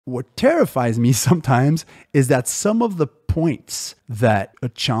what terrifies me sometimes is that some of the points that a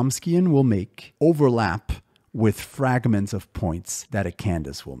Chomskyan will make overlap with fragments of points that a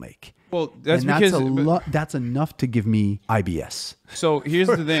Candace will make. Well, that's and because that's enough to give me IBS. So here's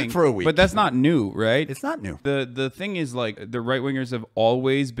the thing. For a week. But that's not new, right? It's not new. The thing is, like, the right wingers have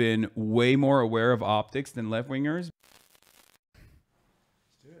always been way more aware of optics than left wingers.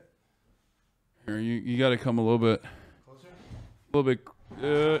 Let's do it. Here, you got to come a little bit closer. A little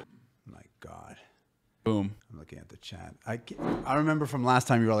bit. My God. Boom. I'm looking at the chat. I remember from last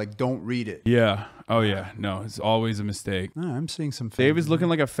time you were like, "Don't read it." Yeah. Oh yeah. No, it's always a mistake. No, I'm seeing some. Dave is looking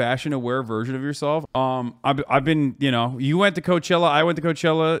like a fashion-aware version of yourself. I've been, you know, you went to Coachella. I went to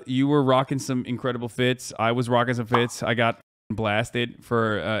Coachella. You were rocking some incredible fits. I was rocking some fits. I got blasted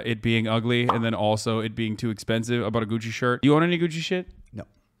for it being ugly and then also it being too expensive. I bought a Gucci shirt. You own any Gucci shit? No.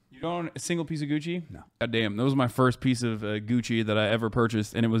 You don't own a single piece of Gucci? No. God damn. That was my first piece of Gucci that I ever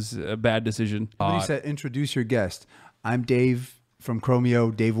purchased, and it was a bad decision. Somebody said, introduce your guest. I'm Dave from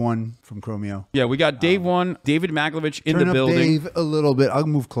Chromeo. Dave 1 from Chromeo. Yeah, we got Dave 1, David Macklovitch in Turn the up building. Dave a little bit. I'll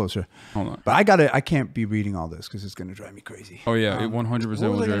move closer. Hold on. But I can't be reading all this because it's going to drive me crazy. Oh, yeah. It 100%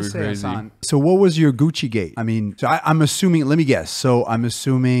 will drive me crazy. So what was your Gucci gate? I mean, so I'm assuming, let me guess. So I'm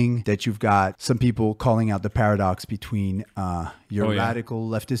assuming that you've got some people calling out the paradox between your radical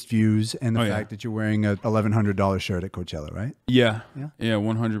leftist views and the fact that you're wearing a $1,100 shirt at Coachella, right? Yeah. Yeah,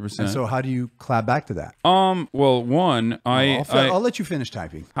 100%. And so how do you clap back to that? Well, one, I'll let you finish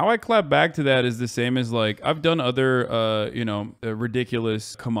typing. How I clap back to that is the same as, like, I've done other,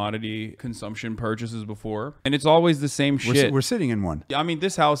 ridiculous commodity consumption purchases before, and it's always the same shit. We're sitting in one. I mean,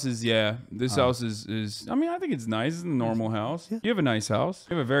 this house is, this house is, I mean, I think it's nice. It's a normal house. Yeah. You have a nice house.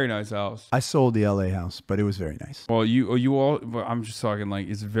 You have a very nice house. I sold the LA house, but it was very nice. Well, I'm just talking, like,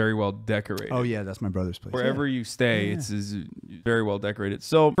 it's very well decorated. Oh yeah, that's my brother's place. Wherever you stay, it's very well decorated.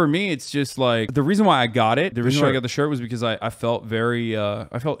 So for me, it's just like, the reason why I got it, the reason why I got the shirt was because I felt very,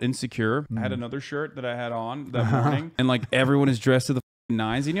 I felt insecure. I had another shirt that I had on that morning, and like everyone is dressed to the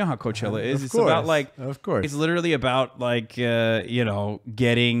nines. You know how Coachella is. It's about like, of course, it's literally about like,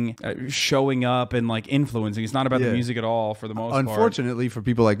 getting, showing up and like influencing. It's not about the music at all for the most part. Unfortunately for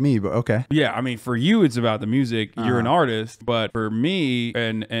people like me, but okay. Yeah, I mean, for you, it's about the music. You're an artist, but for me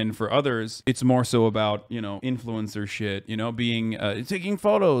and for others, it's more so about, influencer shit, being, taking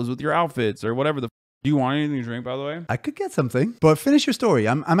photos with your outfits or whatever the. Do you want anything to drink, by the way? I could get something, but finish your story.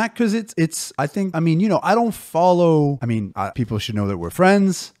 I'm at, because it's, I think, I mean, I don't follow, I mean, people should know that we're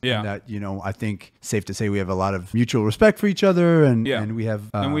friends. Yeah. And that, I think safe to say we have a lot of mutual respect for each other and we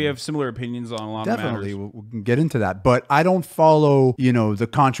have. And we have similar opinions on a lot of matters. Definitely. We can get into that. But I don't follow, the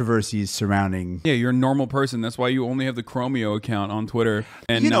controversies surrounding. Yeah, you're a normal person. That's why you only have the Chromeo account on Twitter.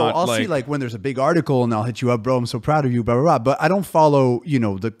 And I'll see like when there's a big article and I'll hit you up, bro, I'm so proud of you, blah, blah, blah. But I don't follow,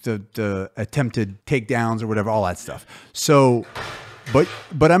 the attempted takedowns or whatever, all that stuff. So,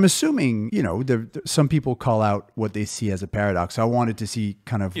 but I'm assuming, some people call out what they see as a paradox. So I wanted to see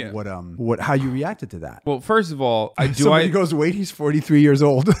kind of how you reacted to that. Well, first of all, somebody goes, wait, he's 43 years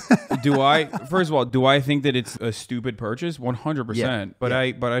old. First of all, do I think that it's a stupid purchase? 100%. But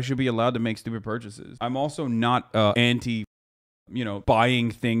I should be allowed to make stupid purchases. I'm also not anti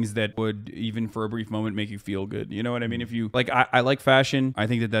buying things that would even for a brief moment make you feel good. You know what I mean? If you like, I like fashion. I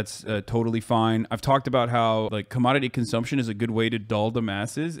think that that's totally fine. I've talked about how like commodity consumption is a good way to dull the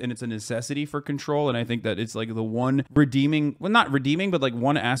masses and it's a necessity for control. And I think that it's like the one redeeming, well, not redeeming, but like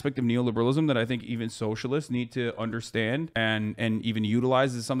one aspect of neoliberalism that I think even socialists need to understand and even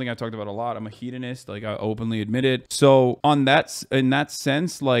utilize. Is something I talked about a lot. I'm a hedonist, like I openly admit it. So in that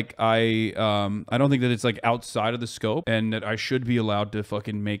sense, like I don't think that it's like outside of the scope and that I should be allowed to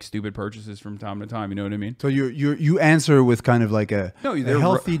fucking make stupid purchases from time to time. You know what I mean? So you answer with kind of like a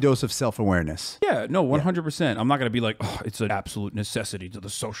healthy dose of self-awareness. Yeah, no, 100%. I'm not going to be like, oh, it's an absolute necessity to the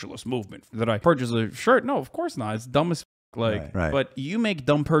socialist movement that I purchase a shirt. No, of course not. It's dumb as like, right. But you make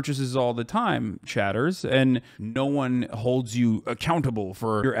dumb purchases all the time, chatters, and no one holds you accountable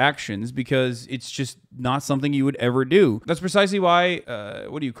for your actions because it's just not something you would ever do. That's precisely why,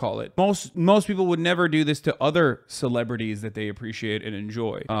 what do you call it? Most people would never do this to other celebrities that they appreciate and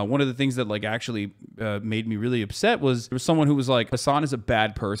enjoy. One of the things that like actually made me really upset was there was someone who was like, Hasan is a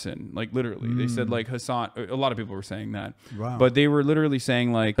bad person. Like literally, they said like Hasan. A lot of people were saying that. Wow. But they were literally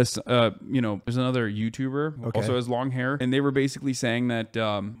saying like, there's another YouTuber who also has long hair. And they were basically saying that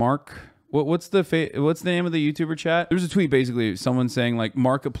Mark, what's the name of the YouTuber chat? There was a tweet basically, someone saying like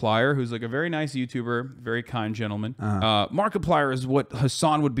Markiplier, who's like a very nice YouTuber, very kind gentleman. Markiplier is what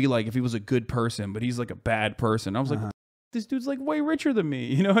Hasan would be like if he was a good person, but he's like a bad person. I was like, what this dude's like way richer than me.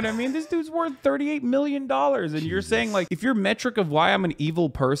 You know what I mean? This dude's worth $38 million. And you're saying like, if your metric of why I'm an evil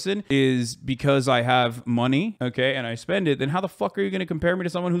person is because I have money, okay, and I spend it, then how the fuck are you going to compare me to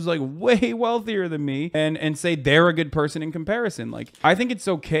someone who's like way wealthier than me and say they're a good person in comparison? Like, I think it's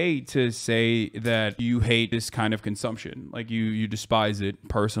okay to say that you hate this kind of consumption. Like you despise it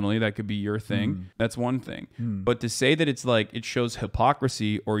personally. That could be your thing. That's one thing. But to say that it's like, it shows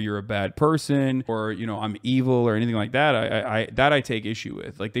hypocrisy or you're a bad person or, you know, I'm evil or anything like that, I take issue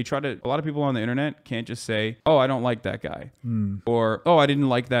with. Like they try to, a lot of people on the internet can't just say, oh, I don't like that guy or, oh, I didn't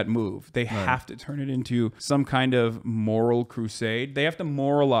like that move. They have to turn it into some kind of moral crusade. They have to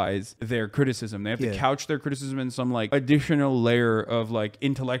moralize their criticism. They have to couch their criticism in some like additional layer of like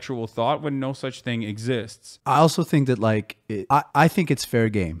intellectual thought when no such thing exists. I also think that like, I think it's fair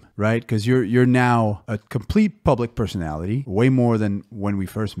game, right? Because you're now a complete public personality, way more than when we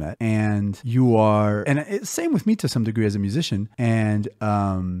first met. And you are, and it's same with me to some degree as a musician. And,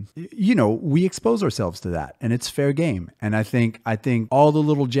 you know, we expose ourselves to that and it's fair game. And I think all the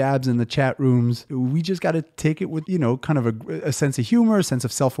little jabs in the chat rooms, we just got to take it with, you know, kind of a sense of humor, a sense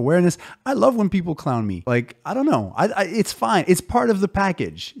of self-awareness. I love when people clown me. Like, I don't know. It's fine. It's part of the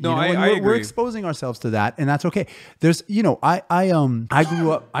package. No, you know? I agree. We're exposing ourselves to that and that's okay. There's, you know,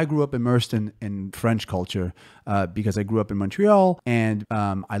 I grew up immersed in French culture because I grew up in Montreal and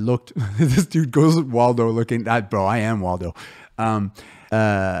I looked, this dude goes Waldo looking, bro, I am Waldo.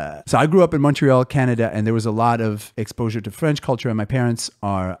 So I grew up in Montreal, Canada, and there was a lot of exposure to French culture. And my parents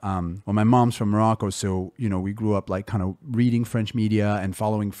are, well, my mom's from Morocco. So, you know, we grew up like kind of reading French media and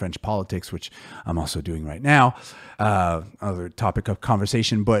following French politics, which I'm also doing right now. Other topic of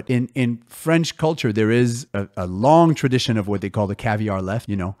conversation. But in French culture, there is a long tradition of what they call the caviar left,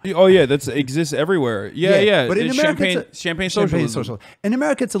 you know. Oh, yeah, that exists everywhere. Yeah. But in it's America, champagne socialism. In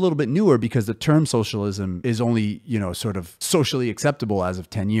America, it's a little bit newer because the term socialism is only, you know, sort of socially acceptable as of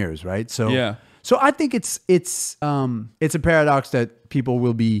 10 years, right? So yeah. So I think it's a paradox that people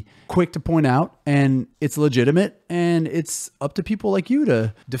will be quick to point out, and it's legitimate, and it's up to people like you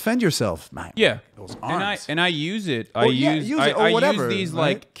to defend yourself. Man, yeah, those arms. And I use it. I use these right?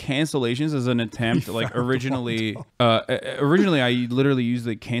 like cancellations as an attempt. Like originally, I literally used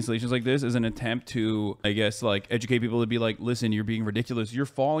the cancellations like this as an attempt to, I guess, like educate people to be like, listen, you're being ridiculous. You're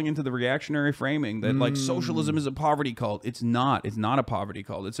falling into the reactionary framing that like socialism is a poverty cult. It's not. It's not a poverty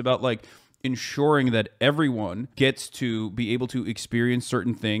cult. It's about like ensuring that everyone gets to be able to experience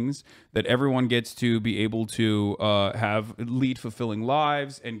certain things, that everyone gets to be able to lead fulfilling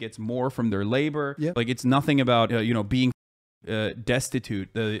lives and gets more from their labor. Yep. Like it's nothing about you know, being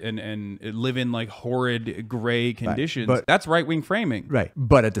destitute and live in like horrid gray conditions. Right. But that's right-wing framing, right?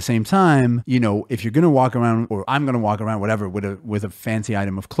 But at the same time, you know, if you're gonna walk around, or I'm gonna walk around, whatever, with a fancy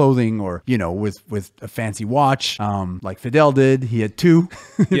item of clothing, or you know, with a fancy watch, like Fidel did, he had two.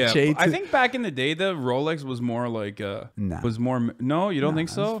 Yeah, I think back in the day, the Rolex was more like was more. No, you don't think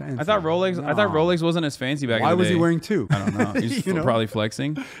so? I thought Rolex wasn't as fancy back. Why in the was day. he wearing two? I don't know. He's probably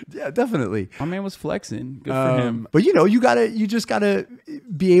flexing. Yeah, definitely. My man was flexing. Good for him. But you know, you just gotta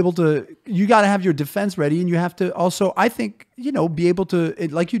be able to, you gotta have your defense ready, and you have to also, I think, you know, be able to,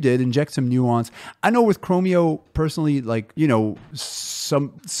 like you did, inject some nuance. I know with Chromeo personally, like, you know,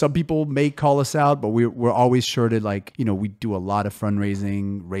 some people may call us out, but we're always sure to, like, you know, we do a lot of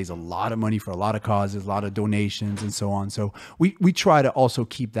fundraising, raise a lot of money for a lot of causes, a lot of donations and so on. So we try to also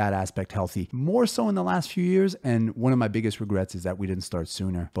keep that aspect healthy, more so in the last few years. And one of my biggest regrets is that we didn't start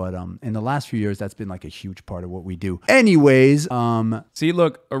sooner. But in the last few years, that's been like a huge part of what we do. Anyways, see,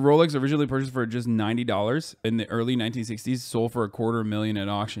 look, a Rolex originally purchased for just $90 in the early 1960s, sold for $250,000 at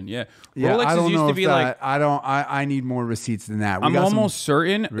auction. Yeah, Rolexes used to be like, I need more receipts than that. I'm almost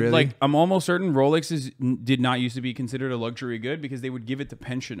certain, like I'm almost certain Rolexes did not used to be considered a luxury good because they would give it to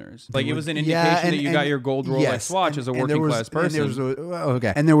pensioners. Like it was an indication that you got your gold Rolex watch as a working class person.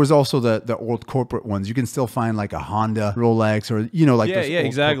 And there was also the old corporate ones. You can still find like a Honda Rolex, or you know, like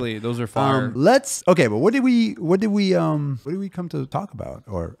exactly. Those are fire. But what did we come to talk about?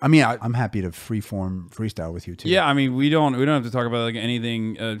 Or I mean, I'm happy to freestyle with you too. Yeah, I mean, we don't have to talk about like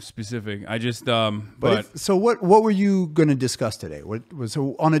anything specific. I just so what were you going to discuss today?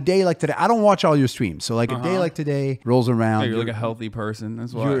 So on a day like today, I don't watch all your streams. So like a day like today rolls around. Yeah, you're like a healthy person.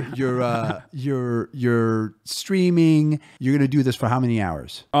 That's why you're streaming. You're going to do this for how many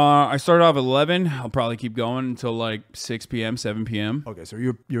hours? I started off at 11. I'll probably keep going until like 6 p.m., 7 p.m. Okay, so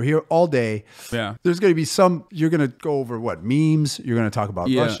you're here all day. Yeah. There's going to be you're going to go over what, memes? You're going to talk about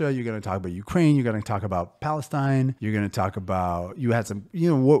Russia. You're going to talk about Ukraine. You're going to talk about Palestine. You're going to talk about, you had some, you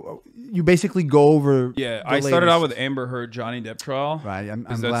know, you basically go over. Yeah, the I started out latest. with Amber Heard, Johnny Depp trial. Right, I'm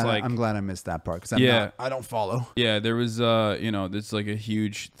 'Cause that's glad. like- I'm glad I missed that part because I don't follow. Yeah, there was there's like a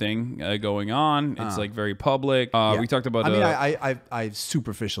huge thing going on. It's like very public. We talked about. I mean, I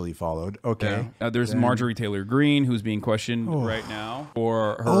superficially followed. Okay. There's Marjorie Taylor Greene who's being questioned right now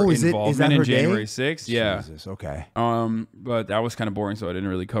for her is involvement that in her day? January 6th. Yeah. Jesus. Okay. But that was kind of boring, so I didn't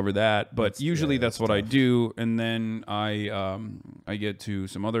really cover that. But usually that's what I do, and then I get to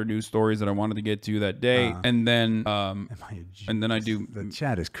some other news stories that I wanted to get to that day, and then I do. The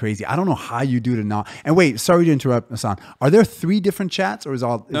chat is crazy. I don't know how you do to not. And wait, sorry to interrupt, Hasan. Are there 3 different chats, or is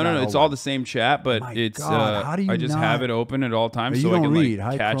all? No. It's all the same chat, but My it's. God, how do you I just not- have it open at all times But so you I don't can read.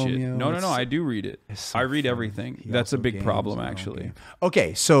 like Hi, catch it. Chromeo. No. It's- I do read it. so I read funny. everything. He That's a also big games problem, his own actually. game.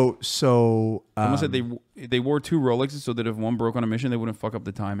 Okay, so Someone said they wore 2 Rolexes so that if one broke on a mission, they wouldn't fuck up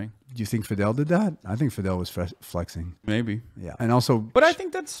the timing. do you think Fidel did that? I think Fidel was flexing. Maybe. Yeah, and also, But I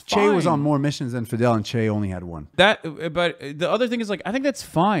think that's fine. Che was on more missions than Fidel, and Che only had 1. But the other thing is like I think that's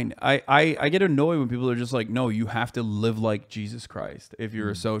fine. I get annoyed when people are just like, no, you have to live like Jesus Christ if you're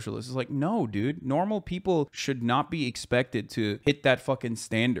a socialist. It's like, no, dude. Normal people should not be expected to hit that fucking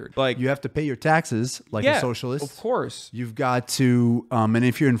standard. Like You have to pay your taxes like a socialist. Of course. You've got to, and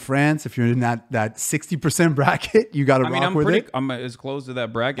if you're in France, if you're in that 60% bracket, you got to rock with it. I'm as close to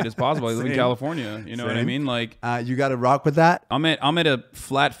that bracket as possible. I live in Same. California. You know what I Same. mean? Like You got to rock with that. I'm at a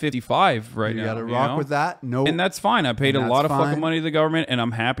flat 55 right now. You got to rock with that. No, And that's fine. I paid a And lot of that's fucking fine. money to the government, and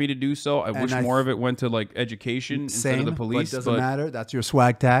I'm happy to do so. I wish more of it went to like education instead of the police. But it doesn't matter. That's your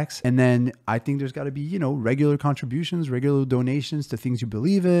swag tax. And then I think there's got to be, regular contributions, regular donations to things you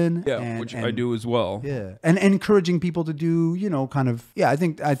believe in. Yeah, which I do as well. Yeah, and encouraging people to do, kind of. Yeah, I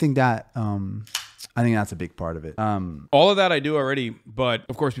think that. I think that's a big part of it. All of that I do already, but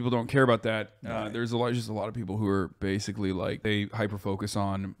of course people don't care about that. There's just a lot of people who are basically like they hyper focus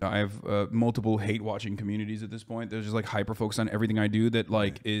on. I have multiple hate watching communities at this point. They're just like hyper focus on everything I do that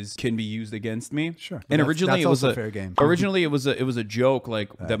like can be used against me. Sure. And originally that's it was also a fair game. Originally it was a joke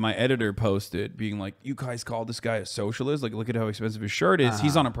like that my editor posted, being like, "You guys call this guy a socialist? Like, look at how expensive his shirt is.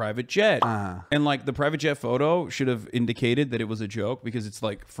 He's on a private jet." And like the private jet photo should have indicated that it was a joke because it's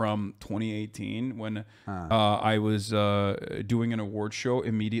like from 2018 when I was doing an award show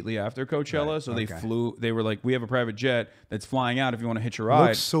immediately after Coachella. So they were like, "We have a private jet that's flying out if you want to hitch a ride."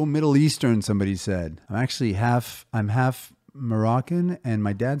 Looks so Middle Eastern, somebody said. I'm half Moroccan, and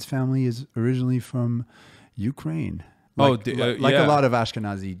my dad's family is originally from Ukraine. Like a lot of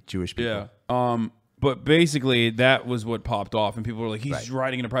Ashkenazi Jewish people. Yeah. But basically, that was what popped off, and people were like, "He's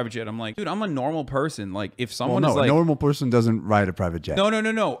riding in a private jet." I'm like, "Dude, I'm a normal person. Like, if someone is like, a normal person doesn't ride a private jet." No. In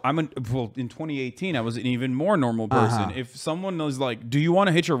 2018, I was an even more normal person. If someone was like, "Do you want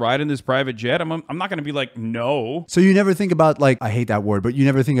to hitch a ride in this private jet?" I'm not going to be like, "No." So you never think about I hate that word, but you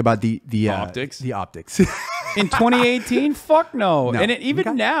never think about the optics. The optics. In 2018, fuck no. No. And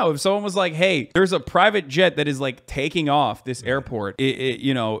even now, if someone was like, "Hey, there's a private jet that is like taking off this airport,"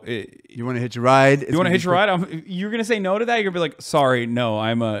 you want to hitch a ride? You want to hitch a ride? You're gonna say no to that? You're gonna be like, "Sorry, no,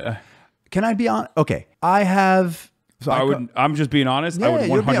 I'm a." Can I be on? Okay, I have. So I'm just being honest. Yeah, I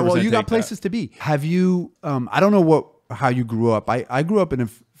would 100%. well, you got take places to be. Have you? I don't know how you grew up. I grew up in a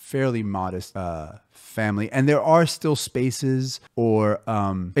fairly modest family, and there are still spaces or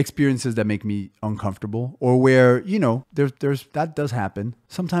experiences that make me uncomfortable, or where there's that does happen.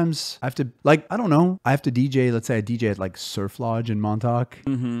 Sometimes I have to I don't know. I have to DJ. Let's say I DJ at like Surf Lodge in Montauk.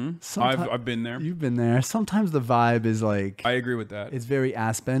 I've been there. You've been there. Sometimes the vibe is like. I agree with that. It's very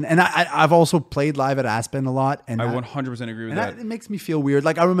Aspen, and I've also played live at Aspen a lot, and I 100% agree with that. It makes me feel weird.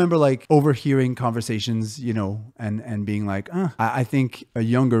 Like I remember overhearing conversations, and being like, I think a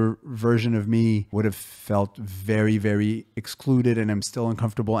younger version of me would have felt very, very excluded, and I'm still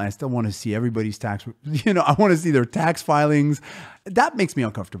uncomfortable, and I still want to see everybody's tax. I want to see their tax filings. That makes me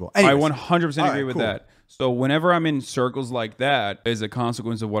uncomfortable. Anyways. I 100% agree with that. So whenever I'm in circles like that, as a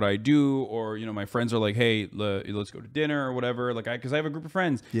consequence of what I do, or my friends are like, "Hey, let's go to dinner" or whatever, because I have a group of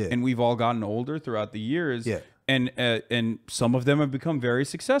friends, and we've all gotten older throughout the years, and some of them have become very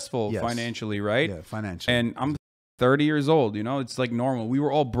successful financially, right? Yeah, financially. And I'm 30 years old. It's like normal. We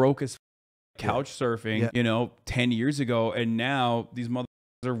were all broke as couch surfing, 10 years ago, and now these motherfuckers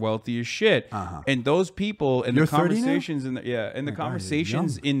are wealthy as shit. And those people and the conversations in the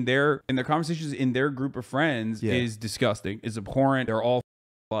conversations in their group of friends is disgusting, is abhorrent. They're all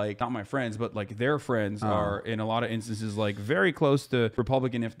like not my friends, but like their friends are in a lot of instances like very close to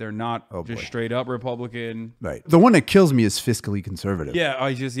Republican if they're not just straight up Republican. Right. The one that kills me is fiscally conservative. Yeah,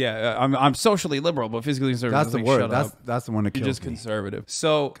 I'm socially liberal, but fiscally conservative. That's the like, word. That's the one that kills me. You're just conservative.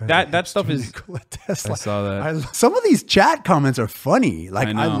 So that stuff is. I saw that. Some of these chat comments are funny. Like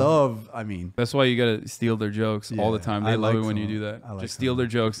I mean, that's why you gotta steal their jokes all the time. They love it when you do that. Just steal their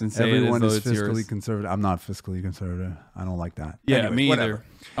jokes and say everyone it as is though it's fiscally yours. conservative. I'm not fiscally conservative. I don't like that. Yeah, anyway, me whatever.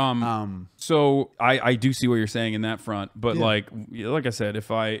 either. So I do see what you're saying in that front, but like I said,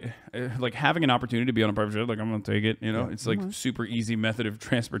 if I like having an opportunity to be on a private jet, like I'm gonna take it. You know, it's like super easy method of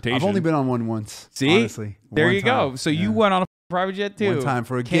transportation. I've only been on one once. See, honestly, there you go. So you went on a private jet too. One time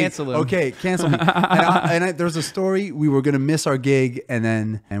for a cancel gig. him. Okay, cancel me. There's a story. We were gonna miss our gig,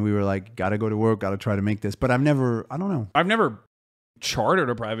 and we were like, gotta go to work, gotta try to make this. But I don't know. I've never chartered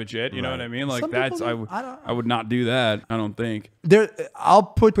a private jet. You know what I mean? Like I would not do that. I don't think. I'll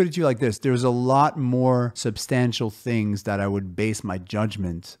put it to you like this. There's a lot more substantial things that I would base my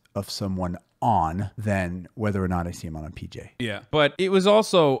judgment of someone on than whether or not I see him on a PJ. Yeah. But it was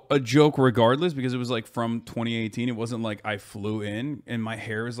also a joke regardless because it was like from 2018. It wasn't like I flew in and my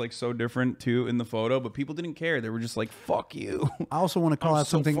hair was like so different too in the photo, but people didn't care. They were just like, fuck you. I also want to call out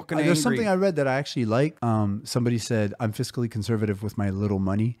something. There's something I read that I actually like. Somebody said, I'm fiscally conservative with my little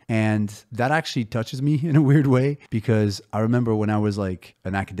money. And that actually touches me in a weird way because I remember when I was like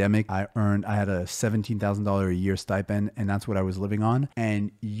an academic, I had a $17,000 a year stipend and that's what I was living on.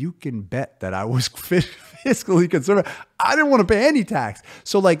 And you can bet that I was fiscally conservative. I didn't want to pay any tax.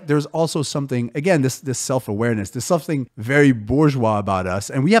 So like there's also something, again, this self-awareness, there's something very bourgeois about us.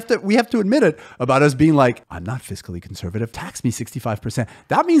 And we have to admit it about us being like, I'm not fiscally conservative. Tax me 65%.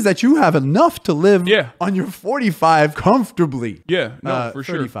 That means that you have enough to live on your 45 comfortably. Yeah, no, for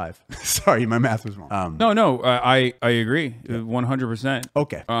 35. Sure. Sorry, my math was wrong. No, I agree 100%.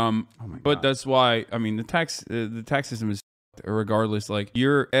 Okay. But that's why, I mean, the tax system is regardless, like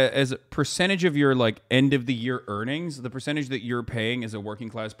you're as a percentage of your like end of the year earnings, the percentage that you're paying as a working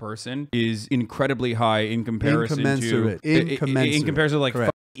class person is incredibly high in comparison to like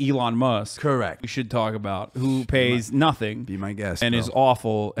Elon Musk. Correct. We should talk about who pays nothing. Be my guest. And is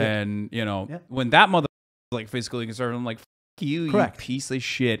awful. And you know, when that mother like fiscally conservative, I'm like, you piece of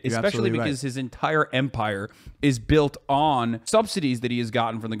shit. You're especially because his entire empire is built on subsidies that he has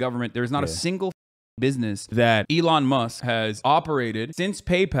gotten from the government. There's not a single business that Elon Musk has operated since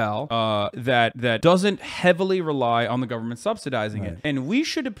PayPal that doesn't heavily rely on the government subsidizing it. And we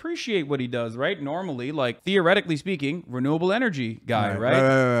should appreciate what he does, right? Normally, like theoretically speaking, renewable energy guy,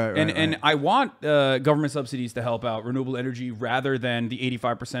 right? And I want government subsidies to help out renewable energy rather than the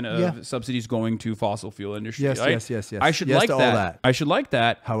 85% of subsidies going to fossil fuel industry. Yes. I should like that. I should like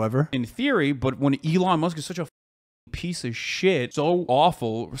that. However, in theory, but when Elon Musk is such a piece of shit, so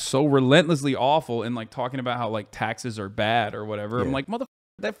awful, so relentlessly awful, and like talking about how like taxes are bad or whatever. I'm like,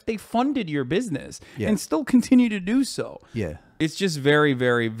 motherfucker, they funded your business and still continue to do so. Yeah, it's just very,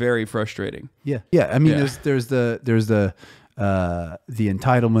 very, very frustrating. Yeah. I mean, there's the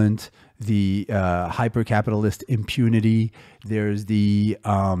entitlement, the hyper capitalist impunity. There's the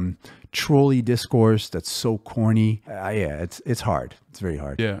trolley discourse that's so corny. It's hard. It's very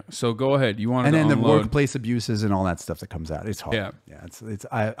hard. Yeah. So go ahead. You want to and then unload. The workplace abuses and all that stuff that comes out. It's hard. Yeah.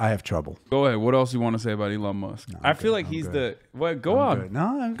 I have trouble. Go ahead. What else you want to say about Elon Musk? No, I feel like he's the what? Go on. Good.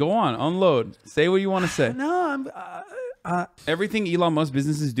 No, go on. Unload. Say what you want to say. No, everything Elon Musk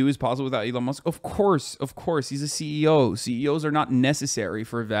businesses do is possible without Elon Musk. Of course, he's a CEO. CEOs are not necessary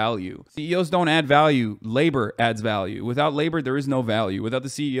for value. CEOs don't add value. Labor adds value. Without labor, there is no value. Without the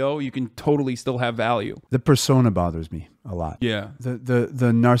CEO, you can totally still have value. The persona bothers me a lot. Yeah.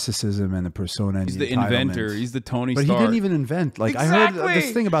 The narcissism and the persona. He's the inventor. He's the Tony Stark. But he didn't even invent. Like exactly. I heard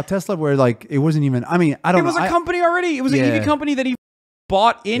this thing about Tesla where like it wasn't even. I mean, I don't know. It was a company already. It was an EV company that he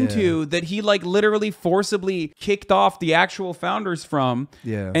bought into that he like literally forcibly kicked off the actual founders from.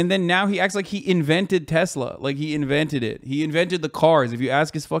 Yeah. And then now he acts like he invented Tesla. Like he invented it. He invented the cars. If you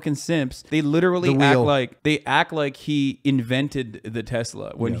ask his fucking simps, they literally act like he invented the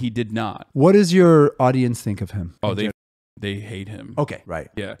Tesla when he did not. What does your audience think of him? Oh, they hate him. Okay, right.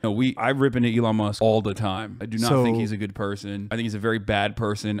 Yeah. No, I rip into Elon Musk all the time. I do not think he's a good person. I think he's a very bad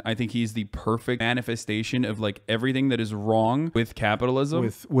person. I think he's the perfect manifestation of like everything that is wrong with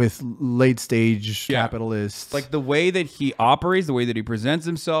capitalism. With late stage capitalists. Like the way that he operates, the way that he presents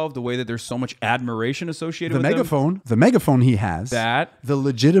himself, the way that there's so much admiration associated with him. The megaphone he has.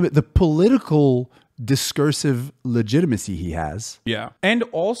 The political discursive legitimacy he has. Yeah. And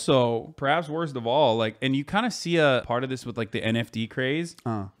also, perhaps worst of all, like, and you kind of see a part of this with like the NFT craze.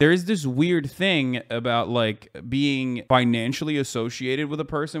 There is this weird thing about like being financially associated with a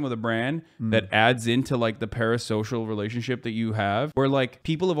person, with a brand that adds into like the parasocial relationship that you have, where like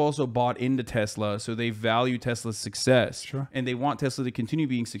people have also bought into Tesla. So they value Tesla's success and they want Tesla to continue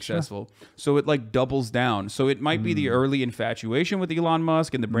being successful. So it like doubles down. So it might be the early infatuation with Elon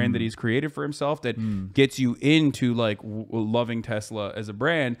Musk and the brand that he's created for himself that gets you into like loving Tesla as a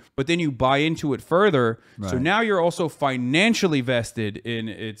brand, but then you buy into it further. So now you're also financially vested in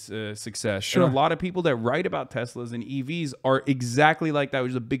its success. And a lot of people that write about Teslas and EVs are exactly like that,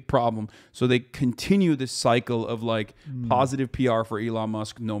 which is a big problem. So they continue this cycle of like positive PR for Elon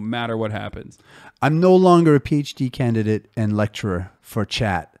Musk no matter what happens. I'm no longer a PhD candidate and lecturer for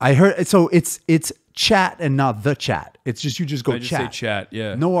chat. I heard, so it's chat and not the chat. It's just, you just go I just chat. say chat,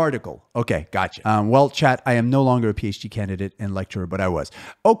 yeah. No article. Okay, gotcha. Well, chat, I am no longer a PhD candidate and lecturer, but I was.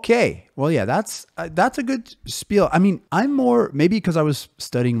 Okay, well, yeah, that's a good spiel. I mean, I'm more, maybe because I was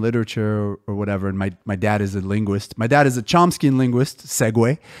studying literature or whatever, and my dad is a linguist. My dad is a Chomsky linguist,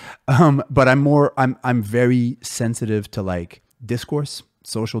 segue. But I'm very sensitive to like discourse,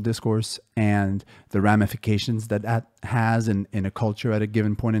 social discourse, and the ramifications that has in a culture at a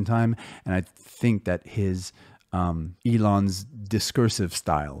given point in time. And I think that his Elon's discursive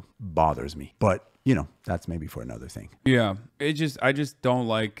style bothers me. But, you know, that's maybe for another thing. Yeah. I just don't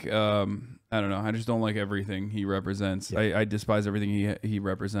like, I don't know. I just don't like everything he represents. Yeah. I despise everything he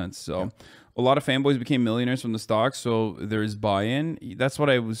represents. So a lot of fanboys became millionaires from the stocks. So there's buy-in. That's what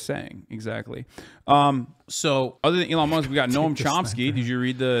I was saying. Exactly. So other than Elon Musk, we got Noam Chomsky. Did you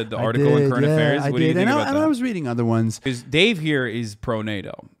read the article in Current Affairs? What do you think about that? I was reading other ones. Because Dave here is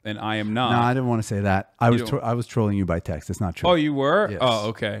pro-NATO, and I am not. No, I didn't want to say that. I was trolling you by text. It's not true. Oh, you were? Yes. Oh,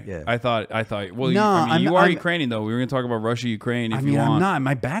 okay. Yeah. I thought. Well, no, I mean, you are Ukrainian though. We were going to talk about Russia, Ukraine. If you want. I'm not.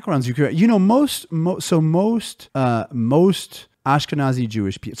 My background's Ukraine. You know, most Ashkenazi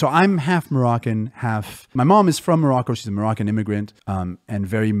Jewish people. So I'm half Moroccan, half. My mom is from Morocco. She's a Moroccan immigrant, and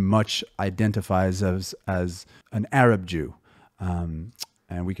very much identifies as an Arab Jew.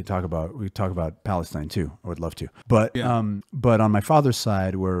 And we talk about Palestine too. I would love to. But but on my father's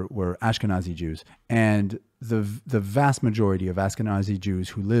side, we're Ashkenazi Jews, and the vast majority of Ashkenazi Jews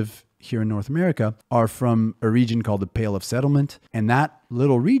who live here in North America are from a region called the Pale of Settlement, and that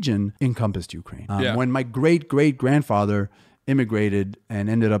little region encompassed Ukraine. When my great-great-grandfather immigrated and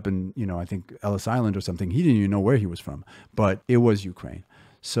ended up in, I think Ellis Island or something, he didn't even know where he was from, but it was Ukraine.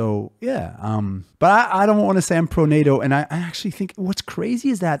 So yeah, but I don't want to say I'm pro-NATO, and I actually think what's crazy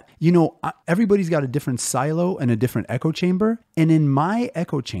is that, everybody's got a different silo and a different echo chamber, and in my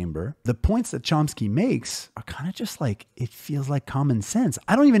echo chamber, the points that Chomsky makes are kind of just like, it feels like common sense.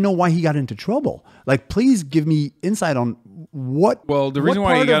 I don't even know why he got into trouble. Like, please give me insight on the reason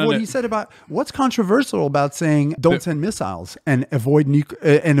why he said about what's controversial about saying don't send missiles and avoid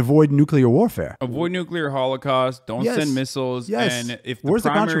nuclear warfare. Avoid nuclear holocaust. Don't send missiles. Yes. And if where's the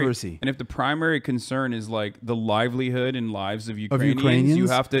controversy? And if the primary concern is like the livelihood and lives of Ukrainians, you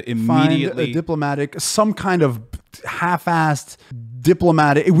have to immediately find a diplomatic, some kind of half-assed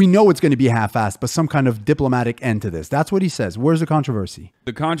diplomatic. We know it's going to be half-assed, but some kind of diplomatic end to this. That's what he says. Where's the controversy?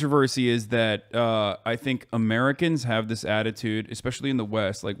 The controversy is that I think Americans have this attitude, especially in the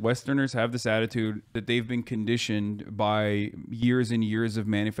West. Like Westerners have this attitude that they've been conditioned by years and years of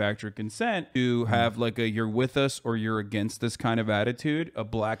manufactured consent to have like a "you're with us" or "you're against us" kind of attitude, a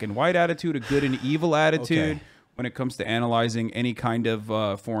black and white attitude, a good and evil attitude. Okay. When it comes to analyzing any kind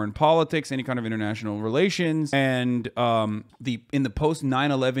of foreign politics, any kind of international relations, and in the post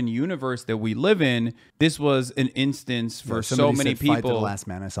 9/11 universe that we live in, this was an instance for so many people. Fight to the last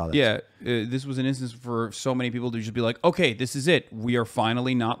man. I saw that. Yeah, this was an instance for so many people to just be like, okay, this is it. We are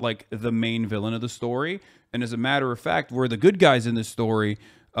finally not like the main villain of the story, and as a matter of fact, we're the good guys in this story.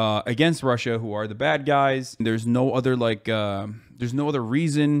 Against Russia, who are the bad guys. There's no other there's no other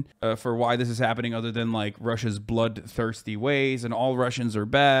reason for why this is happening other than like Russia's bloodthirsty ways, and all Russians are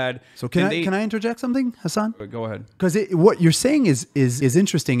bad. So can I interject something, Hasan? Go ahead. Because what you're saying is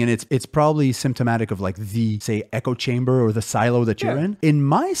interesting, and it's probably symptomatic of like the, say, echo chamber or the silo that you're in. In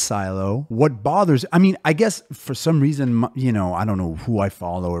my silo, what bothers, I mean, I guess for some reason, I don't know who I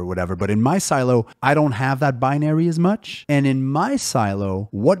follow or whatever, but in my silo, I don't have that binary as much. And in my silo,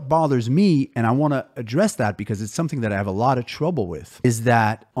 what bothers me, and I want to address that because it's something that I have a lot of trouble with, is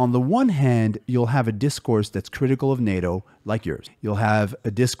that on the one hand, you'll have a discourse that's critical of NATO, like yours. You'll have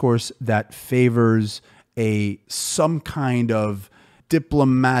a discourse that favors some kind of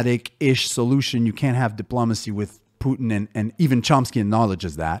diplomatic-ish solution. You can't have diplomacy Putin, and even Chomsky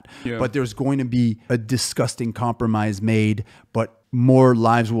acknowledges that. Yeah. But there's going to be a disgusting compromise made, but more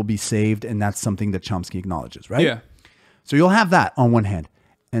lives will be saved. And that's something that Chomsky acknowledges, right? Yeah. So you'll have that on one hand.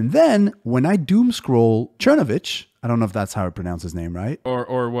 And then when I doom scroll Chernovich, I don't know if that's how I pronounce his name, right?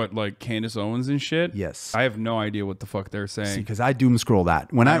 Or what, like Candace Owens and shit? Yes. I have no idea what the fuck they're saying. See, because I doom scroll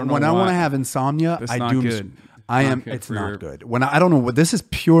that. When I want to have insomnia, That's I not doom good. It's not good. When I don't know what this is,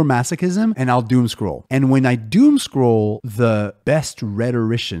 pure masochism, and I'll doom scroll. And when I doom scroll the best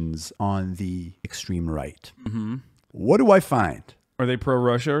rhetoricians on the extreme right, what do I find? Are they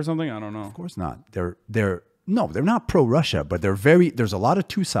pro-Russia or something? I don't know. Of course not. They're not pro-Russia, but there's a lot of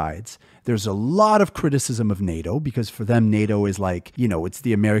two sides. There's a lot of criticism of NATO because for them, NATO is like, it's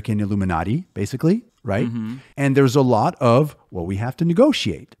the American Illuminati, basically, right? And there's a lot of, well, we have to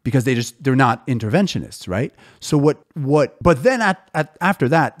negotiate because they're not interventionists, right? So but then after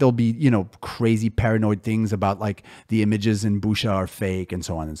that, there'll be, crazy paranoid things about like the images in Busha are fake and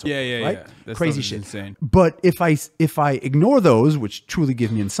so on and so forth, right? Yeah. That Crazy stuff is shit. insane. But if I ignore those, which truly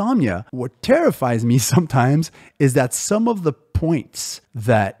give me insomnia, what terrifies me sometimes is that some of the points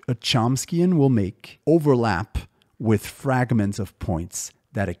that a Chomskyan will make overlap with fragments of points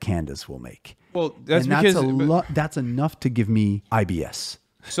that a Candace will make. Well, that's that's enough to give me IBS.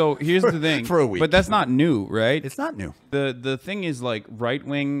 So here's the thing. For a week. But that's not new, right? It's not new. The thing is like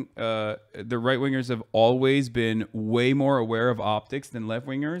right-wing, the right-wingers have always been way more aware of optics than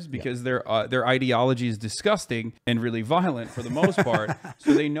left-wingers because their ideology is disgusting and really violent for the most part.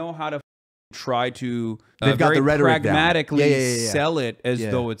 So they know how to try to They've got very the rhetoric pragmatically sell it as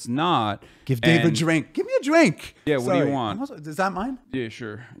though it's not. Give Dave a drink. Give me a drink. Yeah, what do you want? Is that mine? Yeah,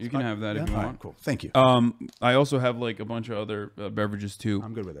 sure. You can have that if you All want. right, cool. Thank you. I also have like a bunch of other beverages too.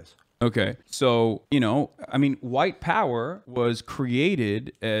 I'm good with this. Okay. So, white power was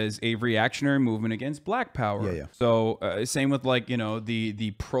created as a reactionary movement against black power. Yeah. So, same with like,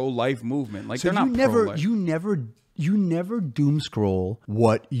 the pro-life movement. Like So they're not pro-life. you never doom scroll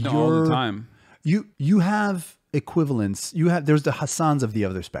what all the time. You have equivalents. There's the Hassans of the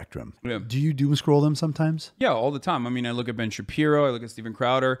other spectrum. Yeah. Do you doom scroll them sometimes? Yeah, all the time. I mean, I look at Ben Shapiro, I look at Steven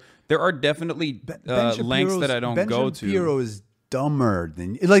Crowder. There are definitely lengths that I don't go to. Ben Shapiro is dumber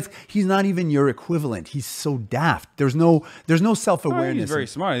than he's not even your equivalent. He's so daft. There's no self-awareness. He's very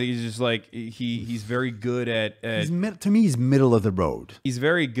smart. He's just like he's very good at to me he's middle of the road. He's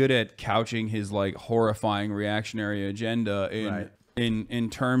very good at couching his like horrifying reactionary agenda in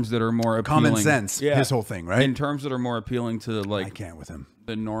terms that are more appealing. Common sense. His whole thing, right? In terms that are more appealing to like I can't with him.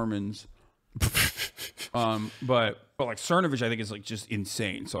 the Normans. But like Cernovich I think is like just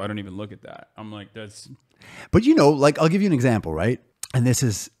insane. So I don't even look at that. I'm like that's. But I'll give you an example, right? And this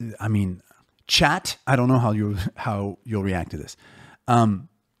is, chat. I don't know how you'll react to this.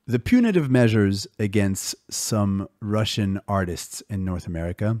 The punitive measures against some Russian artists in North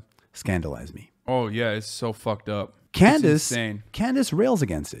America scandalize me. Oh yeah, it's so fucked up. Candace rails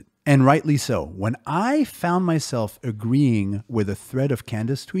against it, and rightly so. When I found myself agreeing with a thread of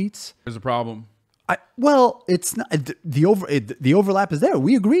Candace tweets, There's a problem. It's not the overlap is there.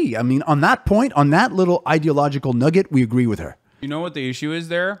 We agree. I mean, on that point, on that little ideological nugget, we agree with her. You know what the issue is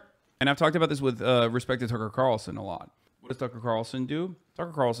there? And I've talked about this with respect to Tucker Carlson a lot. What does Tucker Carlson do?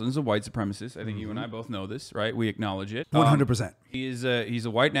 Tucker Carlson is a white supremacist. I think you and I both know this, right? We acknowledge it. 100%. He's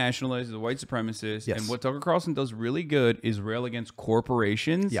a white nationalist. He's a white supremacist. Yes. And what Tucker Carlson does really good is rail against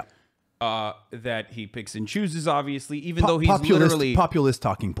corporations. Yeah. That he picks and chooses, obviously, even though he's literally populist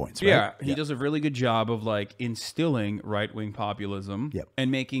talking points. Right? Yeah, he does a really good job of like instilling right-wing populism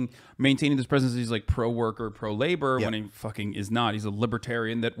and maintaining this presence. He's like pro-worker, pro-labor when he fucking is not. He's a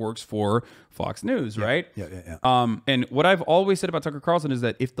libertarian that works for Fox News, right? Yeah. And what I've always said about Tucker Carlson is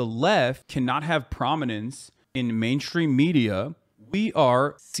that if the left cannot have prominence in mainstream media, we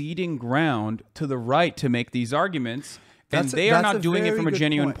are ceding ground to the right to make these arguments. And they are not doing it from a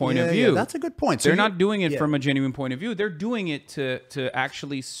genuine point of view. That's a good point. They're not doing it from a genuine point of view. They're doing it to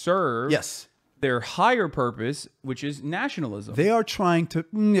actually serve their higher purpose, which is nationalism. They are trying to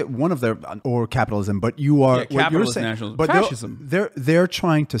one of their or capitalism, but you are what you're saying. Nationalism, but fascism. They're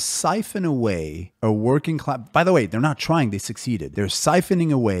trying to siphon away a working class. By the way, they're not trying. They succeeded. They're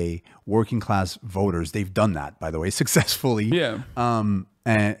siphoning away working class voters. They've done that, by the way, successfully. Yeah.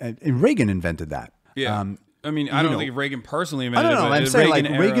 And Reagan invented that. Yeah. I mean, I don't think Reagan personally invented it. I don't know. I'm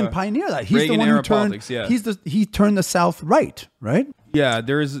saying Reagan pioneered that. He's the one who turned. Politics, he turned the South right. Yeah,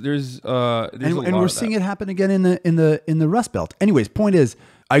 there's and we're seeing it happen again in the Rust Belt. Anyways, point is,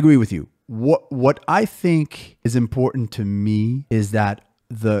 I agree with you. What I think is important to me is that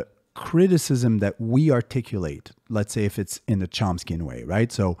the criticism that we articulate, let's say if it's in the Chomskyan way,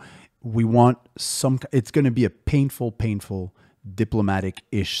 right? So we want it's going to be a painful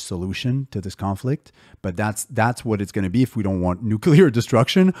diplomatic-ish solution to this conflict, but that's what it's going to be if we don't want nuclear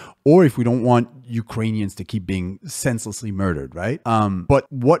destruction, or if we don't want Ukrainians to keep being senselessly murdered, right? But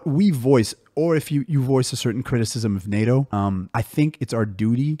what we voice, or if you voice a certain criticism of NATO, I think it's our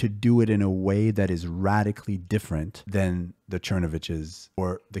duty to do it in a way that is radically different than the Chernoviches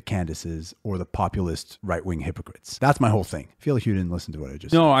or the Candaces or the populist right-wing hypocrites. That's my whole thing. I feel like you didn't listen to what I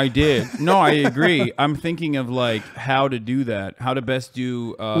just said. No, I did. No, I agree. I'm thinking of like how to do that, how to best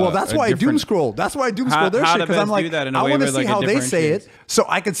do. Well, that's why I doom scroll. That's why I doom scroll their shit, because I'm like, I want to see how they say it, so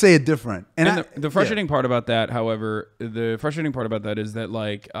I could say it different. And the frustrating part about that, however, the frustrating part about that is that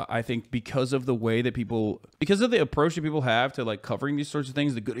like I think because of the way that people, because of the approach that people have to like covering these sorts of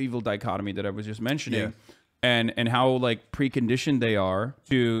things, the good evil dichotomy that I was just mentioning. Yeah. And how like preconditioned they are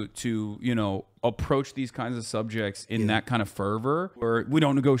to you know approach these kinds of subjects in that kind of fervor, where we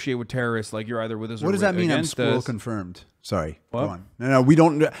don't negotiate with terrorists. Like you're either with us. What or does that mean? I'm squirrel us. Confirmed. Sorry. What? Go on. No, we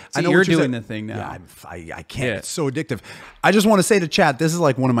don't. See, I know you're what doing the thing now. Yeah, I can't. Yeah. It's so addictive. I just want to say to chat, this is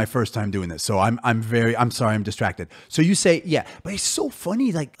like one of my first time doing this, so I'm sorry, I'm distracted. So you say, yeah, but it's so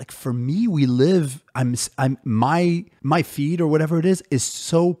funny. Like for me, we live. My feed or whatever it is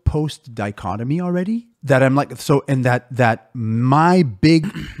so post dichotomy already, that I'm like, so, and that my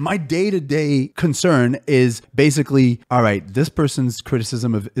day-to-day concern is basically, all right, this person's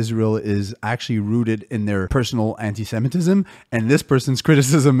criticism of Israel is actually rooted in their personal anti-Semitism, and this person's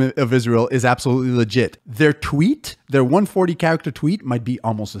criticism of Israel is absolutely legit. Their 140 character tweet might be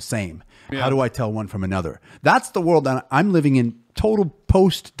almost the same. Yeah. How do I tell one from another? That's the world that I'm living in. Total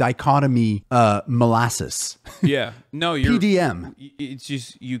post dichotomy molasses. Yeah. No, you're PDM. It's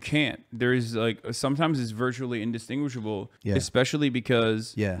just you can't. There is like sometimes it's virtually indistinguishable, yeah. especially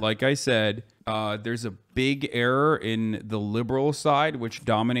because like I said, there's a big error in the liberal side, which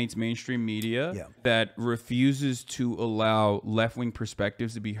dominates mainstream media, that refuses to allow left-wing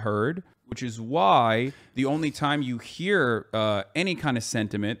perspectives to be heard, which is why the only time you hear any kind of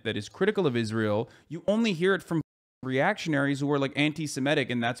sentiment that is critical of Israel, you only hear it from reactionaries who are like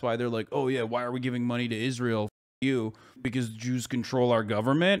anti-Semitic, and that's why they're like, oh yeah, why are we giving money to Israel? You, because Jews control our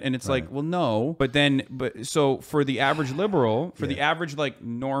government. And it's like, well, no, but so for the average liberal, for the average like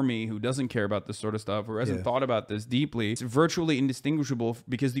normie who doesn't care about this sort of stuff, who hasn't thought about this deeply, it's virtually indistinguishable,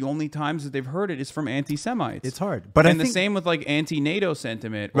 because the only times that they've heard it is from anti-Semites. It's hard, but the same with like anti-NATO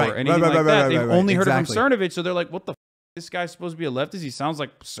sentiment or anything like that. They've only heard it from Cernovich, so they're like, what the this guy's supposed to be a leftist. He sounds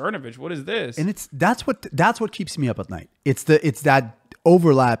like Cernovich. What is this? And that's what keeps me up at night. It's that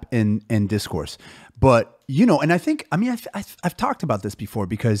overlap in discourse. But you know, and I've talked about this before,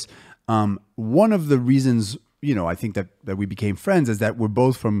 because one of the reasons, you know, I think that we became friends is that we're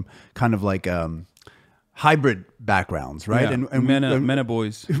both from kind of like hybrid backgrounds, right? Yeah. And Mena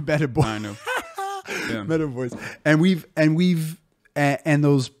Boys. Mena Boys. I know. Yeah. Mena Boys. And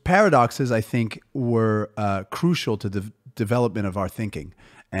those paradoxes, I think, were crucial to the development of our thinking.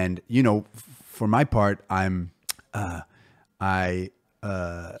 And, you know, for my part,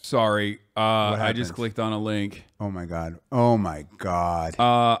 sorry, I just clicked on a link. Oh my God.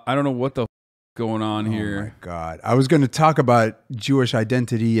 I don't know what the going on here. Oh my God. I was going to talk about Jewish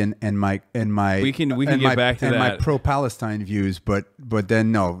identity and my we can get back to that, my pro-Palestine views, but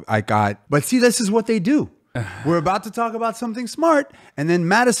then no, but see, this is what they do. We're about to talk about something smart, and then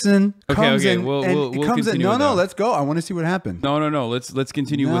Madison comes in. We'll continue. No, let's go. I want to see what happened. No. Let's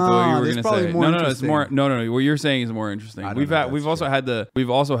continue with what you were going to say. No. It's more. No. What you're saying is more interesting. We've also had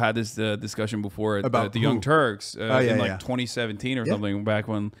this discussion before about the Young Turks in 2017 or something, back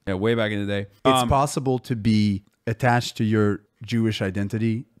when way back in the day. It's possible to be attached to your Jewish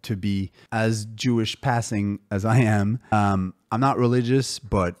identity, to be as Jewish passing as I am. I'm not religious,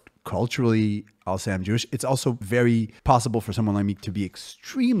 but culturally, I'll say I'm Jewish. It's also very possible for someone like me to be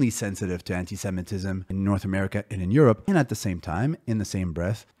extremely sensitive to anti-Semitism in North America and in Europe, and at the same time, in the same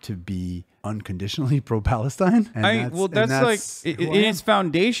breath, to be unconditionally pro-Palestine. That's like in its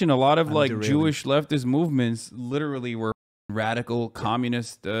foundation, a lot of like Jewish leftist movements literally were radical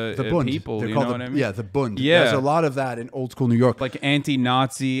communist people. You know what I mean? Yeah, the Bund. Yeah. There's a lot of that in old school New York. Like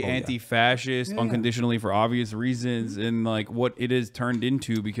anti-Nazi, anti-fascist, unconditionally for obvious reasons, and like what it is turned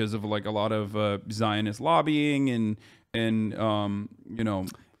into because of like a lot of Zionist lobbying and you know,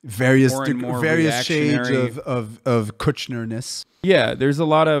 various shades of Kutchnerness. Yeah, there's a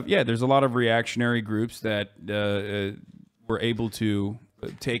lot of reactionary groups that were able to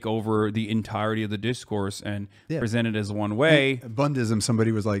take over the entirety of the discourse and present it as one way. Bundism,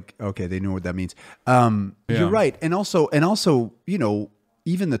 somebody was like, okay, they know what that means. You're right. And also, you know,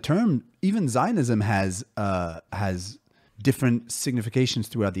 even Zionism has different significations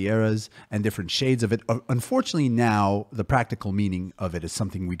throughout the eras and different shades of it. Unfortunately, now the practical meaning of it is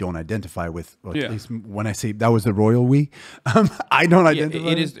something we don't identify with. Or at least when I say that was the royal we, I don't identify.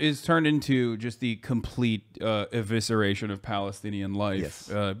 It's turned into just the complete evisceration of Palestinian life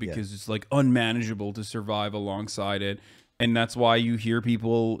because it's like unmanageable to survive alongside it. And that's why you hear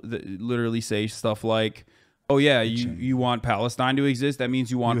people that literally say stuff like, oh yeah, you want Palestine to exist. That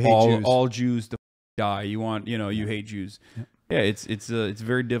means you want all Jews to die. You want, you hate Jews. Yeah, it's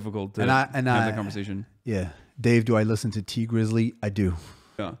very difficult to have that conversation. Yeah. Dave, do I listen to T Grizzly? I do.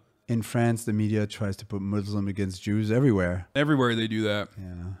 Yeah. In France, the media tries to put Muslim against Jews everywhere. Everywhere they do that.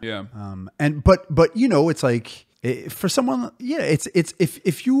 Yeah. But it's like, for someone, it's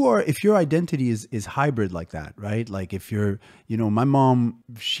if your identity is hybrid like that, right? Like if you're, my mom,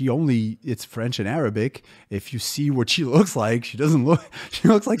 it's French and Arabic. If you see what she looks like, she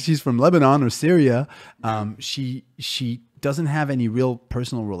looks like she's from Lebanon or Syria. She doesn't have any real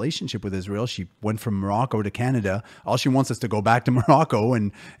personal relationship with Israel. She went from Morocco to Canada. All she wants is to go back to Morocco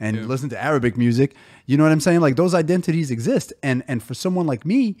and listen to Arabic music. You know what I'm saying? Like those identities exist. And for someone like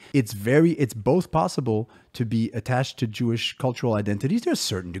me, it's both possible to be attached to Jewish cultural identities to a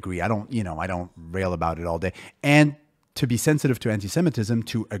certain degree. I don't rail about it all day. And to be sensitive to anti-Semitism,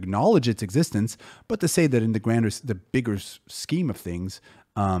 to acknowledge its existence, but to say that in the bigger scheme of things,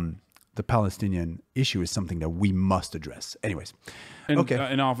 the Palestinian issue is something that we must address. Anyways,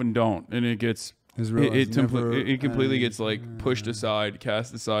 and often don't, and it gets it completely gets like pushed aside,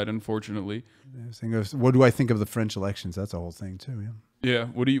 cast aside. Unfortunately, what do I think of the French elections? That's a whole thing too. Yeah.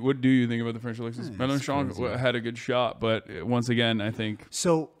 What do you think about the French elections? Mélenchon had a good shot, but once again, I think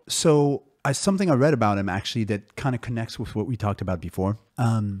something I read about him actually that kind of connects with what we talked about before.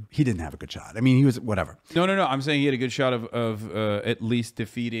 He didn't have a good shot. I mean, he was whatever. No. I'm saying he had a good shot of at least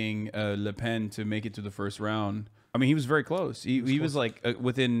defeating Le Pen to make it to the first round. I mean, he was very close. He was like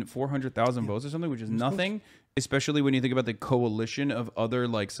within 400,000 votes or something, which is nothing, especially when you think about the coalition of other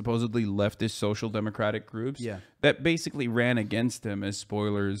like supposedly leftist social democratic groups that basically ran against him as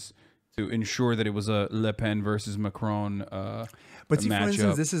spoilers to ensure that it was a Le Pen versus Macron But see, for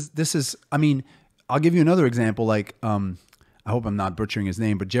instance, this is. I mean, I'll give you another example. Like, I hope I'm not butchering his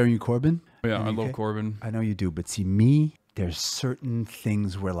name, but Jeremy Corbyn. Yeah, I love Corbyn. I know you do, but see, me, there's certain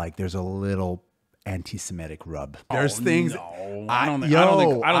things where like there's a little anti-Semitic rub. There's things. No. I don't think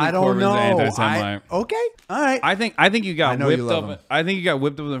Corbyn's anti-Semite. Okay, all right. I think you got whipped up. I think you got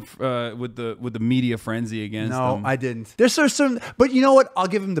whipped up with the media frenzy against him. No, I didn't. There's certain, but you know what? I'll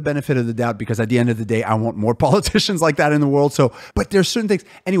give him the benefit of the doubt because at the end of the day, I want more politicians like that in the world. So, but there's certain things.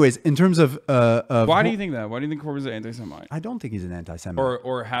 Anyways, in terms of why do you think that? Why do you think Corbyn's an anti-Semite? I don't think he's an anti-Semite,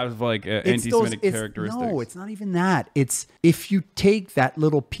 or has like anti-Semitic characteristics. No, it's not even that. It's if you take that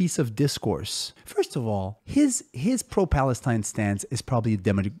little piece of discourse. First of all, his pro-Palestine stance is probably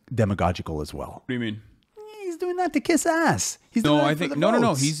demagogical as well. What do you mean? He's doing that to kiss ass. No.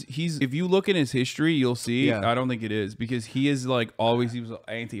 He's if you look in his history, you'll see. Yeah. I don't think it is because he is like always. He was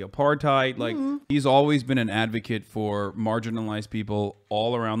anti-apartheid. Like he's always been an advocate for marginalized people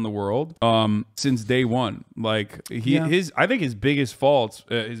all around the world since day one. Like I think his biggest faults,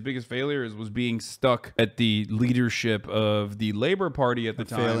 his biggest failures was being stuck at the leadership of the Labor Party at the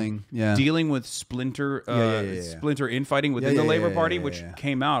time, dealing with splinter infighting within the Labor Party, which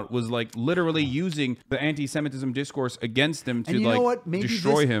came out was like literally using the anti-Semitism discourse against him to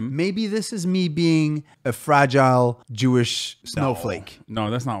destroy him. Maybe this is me being a fragile Jewish snowflake. No,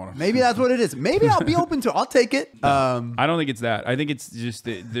 that's not what I'm saying. Maybe that's what it is. Maybe I'll be open to. I'll take it. No, I don't think it's that. I think it's just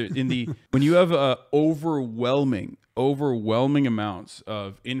when you have overwhelming amounts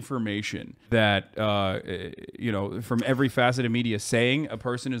of information that from every facet of media saying a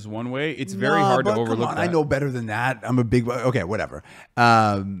person is one way, it's very hard to overlook that. I know better than that. I'm a big whatever.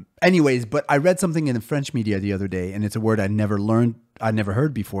 Anyways, but I read something in the French media the other day, and it's a word I never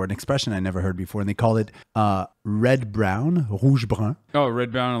heard before, an expression I never heard before, and they call it red brown, rouge brun. Oh,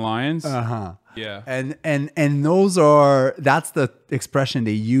 red brown alliance. Yeah. And that's the expression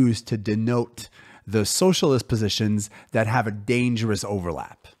they use to denote the socialist positions that have a dangerous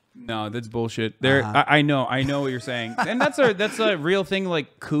overlap. No, that's bullshit. I know what you're saying, and that's a real thing.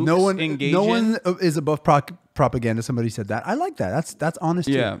 Like kooks engaging. No one is above propaganda. Somebody said that. I like that. That's honest.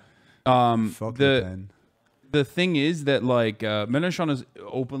 Yeah. Fuck Le Pen. The thing is that like Mélenchon has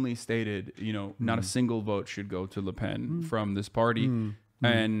openly stated, not a single vote should go to Le Pen from this party.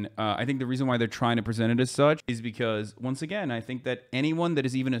 And I think the reason why they're trying to present it as such is because, once again, I think that anyone that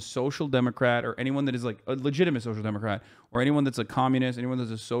is even a social democrat, or anyone that is like a legitimate social democrat, or anyone that's a communist, anyone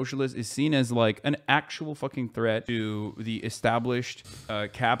that's a socialist, is seen as like an actual fucking threat to the established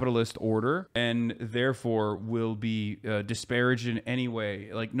capitalist order, and therefore will be disparaged in any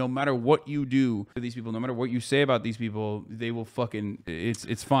way. Like, no matter what you do to these people, no matter what you say about these people, they will fucking,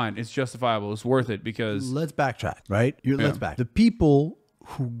 it's fine. It's justifiable. It's worth it because... Let's backtrack, right? Let's back. The people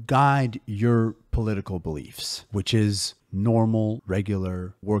who guide your political beliefs, which is normal,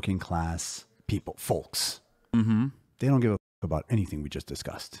 regular, working class people, folks. They don't give a fuck about anything we just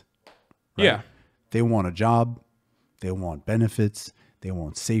discussed. Right? Yeah. They want a job. They want benefits. They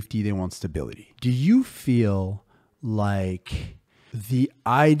want safety. They want stability. Do you feel like the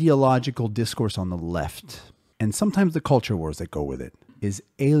ideological discourse on the left, and sometimes the culture wars that go with it, is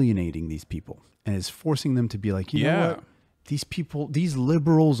alienating these people and is forcing them to be like, you know what? These people, these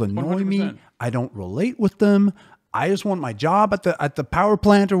liberals annoy 100%. Me. I don't relate with them. I just want my job at the power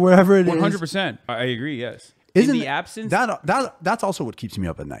plant or wherever it 100%. I agree. Yes. Isn't in the absence that's also what keeps me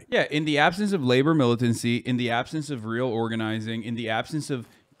up at night. Yeah. In the absence of labor militancy, in the absence of real organizing, in the absence of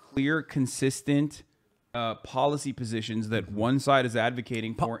clear, consistent policy positions that one side is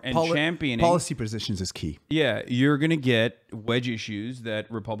advocating for and championing. Policy positions is key. Yeah, you're going to get wedge issues that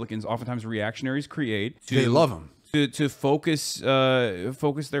Republicans, oftentimes reactionaries, create. They love them. To focus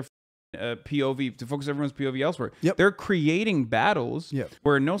their POV, to focus everyone's POV elsewhere. Yep. They're creating battles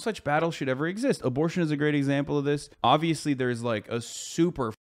where no such battle should ever exist. Abortion is a great example of this. Obviously, there's like a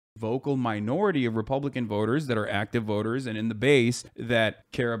super vocal minority of Republican voters that are active voters and in the base that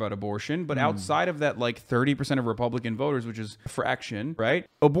care about abortion. But outside of that, like 30% of Republican voters, which is a fraction, right?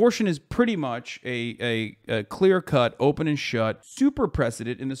 Abortion is pretty much a clear-cut, open and shut, super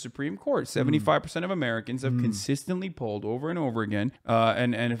precedent in the Supreme Court. 75% of Americans have consistently polled over and over again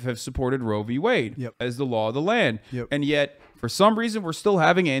and have supported Roe v. Wade as the law of the land. And yet, for some reason, we're still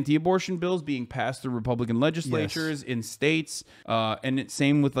having anti-abortion bills being passed through Republican legislatures in states, and it's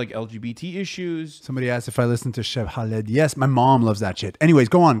same with like LGBT issues. Somebody asked if I listen to Chef Khaled. Yes, my mom loves that shit. Anyways,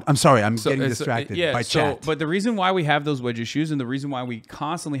 go on. I'm sorry, I'm getting distracted by chat. But the reason why we have those wedge issues, and the reason why we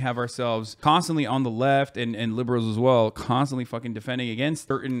constantly have ourselves constantly on the left and liberals as well, constantly fucking defending against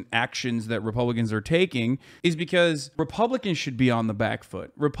certain actions that Republicans are taking, is because Republicans should be on the back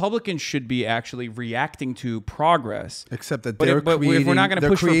foot. Republicans should be actually reacting to progress. Except that if we're not going to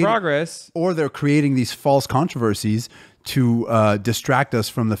push for progress, or they're creating these false controversies to distract us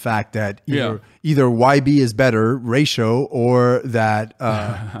from the fact that either YB is better ratio, or that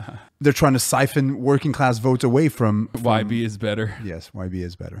they're trying to siphon working class votes away from YB is better. Yes, YB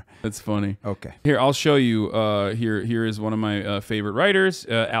is better. That's funny. Okay. Here, I'll show you. Here is one of my favorite writers,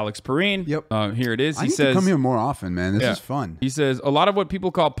 Alex Perrine. Yep. Here it is. I need to come here more often, man. This is fun. He says, a lot of what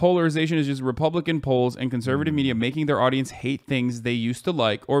people call polarization is just Republican polls and conservative media making their audience hate things they used to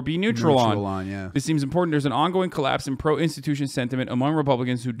like or be neutral on. This seems important. There's an ongoing collapse in pro-institution sentiment among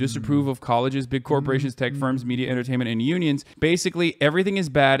Republicans who disapprove of colleges, big corporations, tech firms, media, entertainment, and unions. Basically, everything is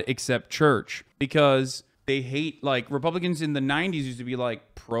bad except church, because they hate, like, Republicans in the 90s used to be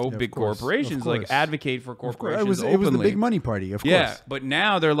like pro big corporations, like advocate for corporations. It was the big money party, of course. Yeah, but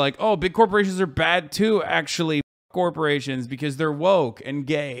now they're like, oh, big corporations are bad too, actually. Corporations, because they're woke and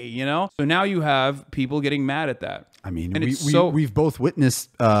gay, you know? So now you have people getting mad at that. I mean, we've both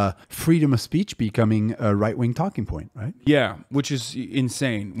witnessed freedom of speech becoming a right-wing talking point, right? Yeah, which is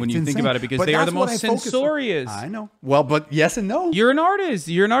insane when you think about it, because they are the most censorious. I know. Well, but yes and no. You're an artist.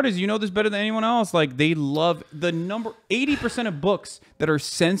 You're an artist. You know this better than anyone else. Like, they love the 80% of books that are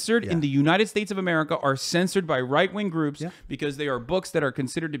censored in the United States of America are censored by right-wing groups because they are books that are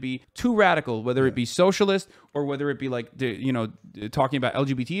considered to be too radical, whether it be socialist or whether it be like, talking about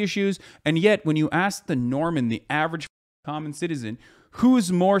LGBT issues. And yet, when you ask the Norman, the average common citizen,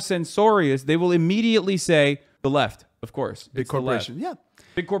 who's more censorious, they will immediately say the left, of course. Big corporations. Yeah.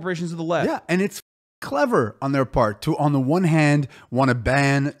 Big corporations are the left. Yeah. And it's clever on their part to, on the one hand, want to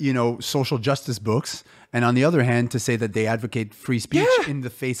ban, social justice books, and on the other hand, to say that they advocate free speech in the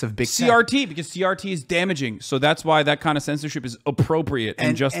face of big CRT, because CRT is damaging. So that's why that kind of censorship is appropriate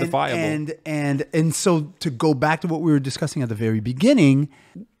and justifiable. And so to go back to what we were discussing at the very beginning,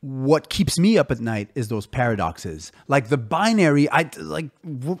 what keeps me up at night is those paradoxes. Like the binary,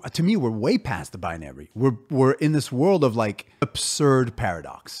 to me, we're way past the binary. We're in this world of like absurd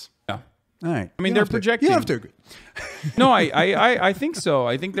paradox. All right. I mean, they're projecting. You have to agree. No, I think so.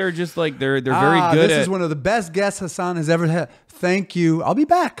 I think they're just like, they're very good This is one of the best guests Hasan has ever had. Thank you. I'll be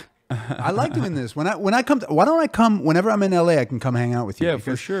back. I like doing this. When I come, why don't I come whenever I'm in LA? I can come hang out with you. Yeah,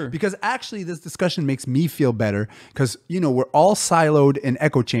 for sure. Because actually, this discussion makes me feel better. Because we're all siloed in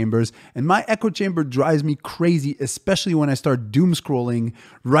echo chambers, and my echo chamber drives me crazy, especially when I start doom scrolling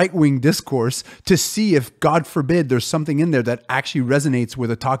right-wing discourse to see if, God forbid, there's something in there that actually resonates with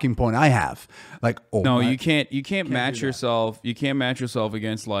a talking point I have. Like, you can't match yourself. You can't match yourself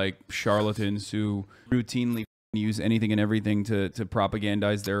against like charlatans who routinely use anything and everything to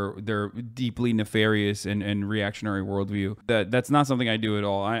propagandize their deeply nefarious and reactionary worldview. That's not something I do at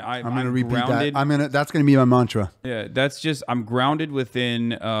all. I'm going to repeat grounded. that. That's going to be my mantra. Yeah, that's just, I'm grounded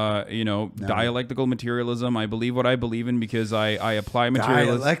within dialectical materialism. I believe what I believe in because I apply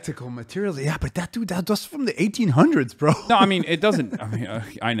materialism. Dialectical materialism. Yeah, but that's from the 1800s, bro. No, I mean, it doesn't. I mean,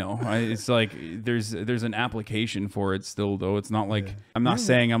 I know. It's like there's an application for it still, though. It's not like I'm not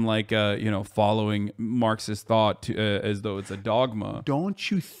saying I'm like following Marxist thought as though it's a dogma.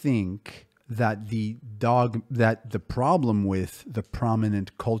 Don't you think that the problem with the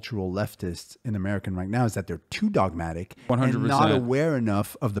prominent cultural leftists in America right now is that they're too dogmatic 100%. and not aware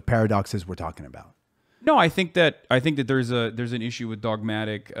enough of the paradoxes we're talking about? No, I think that there's an issue with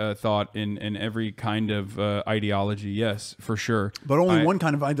dogmatic thought in every kind of ideology. Yes, for sure. But only one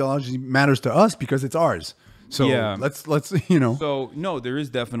kind of ideology matters to us because it's ours. So yeah. let's So no, there is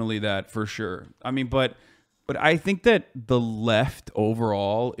definitely that for sure. I mean, but I think that the left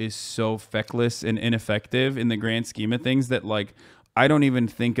overall is so feckless and ineffective in the grand scheme of things that like I don't even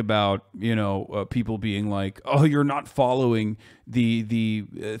think about people being like, oh, you're not following the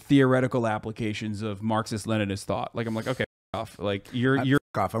theoretical applications of Marxist-Leninist thought. Like I'm like, okay, off. Like you're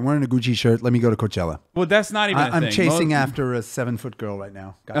off. I'm wearing a Gucci shirt. Let me go to Coachella. Well, that's not even. I'm chasing after a 7-foot girl right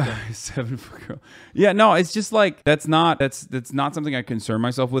now. 7-foot girl. Yeah, no, it's just like that's not something I concern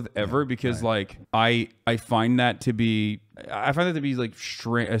myself with ever because like I find that to be. I find that to be like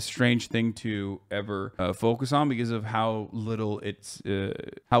a strange thing to ever focus on because of how little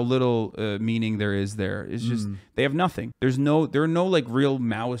meaning there is there. It's just they have nothing. There are no like real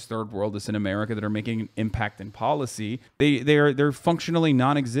Maoist third worldists in America that are making an impact in policy. They're functionally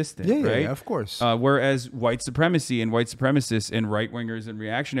non-existent. Yeah, right? Of course. Whereas white supremacy and white supremacists and right wingers and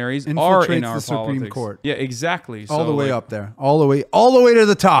reactionaries are in our the Supreme politics. Court. Yeah, exactly. All the way up there. All the way to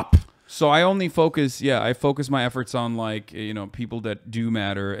the top. So I only focus, I focus my efforts on like, people that do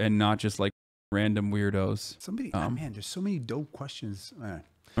matter and not just like random weirdos. Man, there's so many dope questions.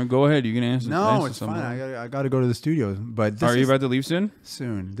 Go ahead, you can answer. No, it's fine. I got to go to the studio. But are you about to leave soon?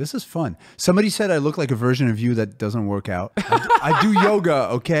 Soon. This is fun. Somebody said I look like a version of you that doesn't work out. I do yoga,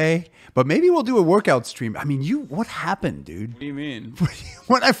 okay? But maybe we'll do a workout stream. I mean, what happened, dude? What do you mean?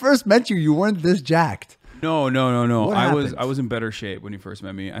 When I first met you, you weren't this jacked. No. What happened? I was in better shape when you first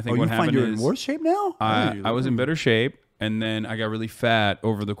met me. I think what happened find you're in worse shape now? I was in better shape, and then I got really fat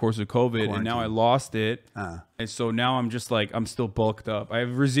over the course of COVID, and now I lost it. And so now I'm just like I'm still bulked up. I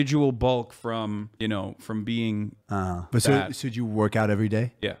have residual bulk from being. But so did you work out every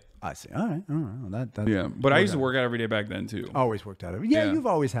day? Yeah. I see. All right. Yeah, but I used to work out every day back then too. Always worked out every day. Yeah, you've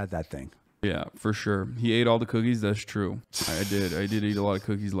always had that thing. Yeah, for sure. He ate all the cookies. That's true. I did eat a lot of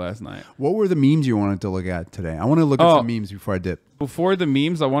cookies last night. What were the memes you wanted to look at today? I want to look at some memes before I dip. Before the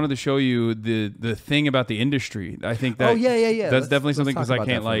memes, I wanted to show you the thing about the industry. I think that. Oh yeah. That's definitely something because I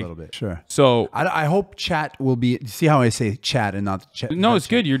can't like. A little bit. Sure. So I hope chat will be. See how I say chat and not chat. No, it's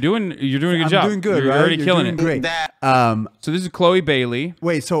good. You're doing a good job. I'm doing good. You're right? already killing it. Great. So this is Chloe Bailey.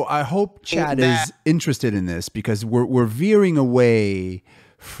 Wait. So I hope chat is interested in this because we're veering away.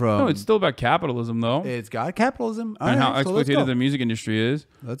 No, it's still about capitalism, though. It's got capitalism. And how exploitative the music industry is.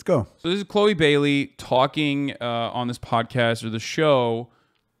 Let's go. So this is Chloe Bailey talking on this podcast or the show,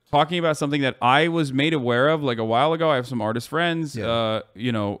 talking about something that I was made aware of like a while ago. I have some artist friends, and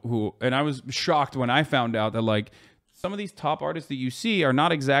I was shocked when I found out that like some of these top artists that you see are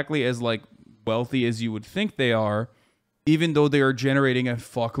not exactly as like wealthy as you would think they are, even though they are generating a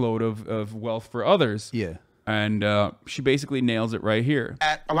fuckload of wealth for others. Yeah. And she basically nails it right here.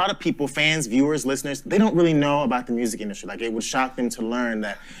 A lot of people, fans, viewers, listeners, they don't really know about the music industry. Like, it would shock them to learn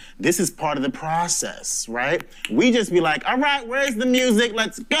that this is part of the process, right? We just be like, all right, where's the music?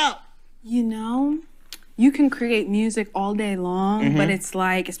 Let's go. You can create music all day long, but it's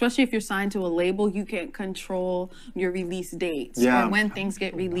like, especially if you're signed to a label, you can't control your release dates or when things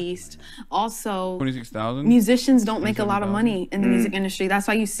get released. Also, 26,000. Musicians don't make a lot of money in the music industry. That's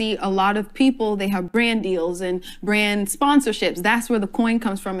why you see a lot of people, they have brand deals and brand sponsorships. That's where the coin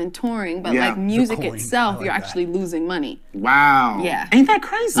comes from in touring. But like music itself, you're actually losing money. Wow. Yeah. Ain't that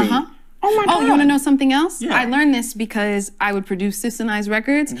crazy? Oh my God. You want to know something else? Yeah. I learned this because I would produce Sis and I's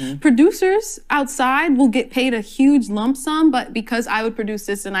records. Producers outside will get paid a huge lump sum, but because I would produce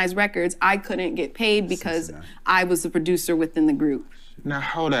Sis and I's records, I couldn't get paid because I was the producer within the group. Now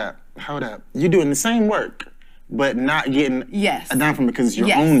hold up. You're doing the same work, but not getting a dime from it because it's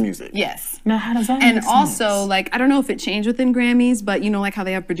your own music. Yes. Now how does that make And sense? also, like, I don't know if it changed within Grammys, but you know, like how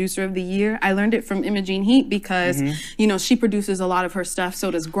they have Producer of the Year. I learned it from Imogene Heap because, you know, she produces a lot of her stuff. So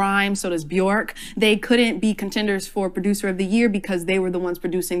does Grime, so does Bjork. They couldn't be contenders for Producer of the Year because they were the ones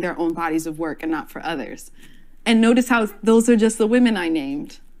producing their own bodies of work and not for others. And notice how those are just the women I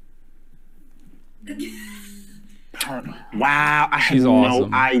named. Wow, I had She's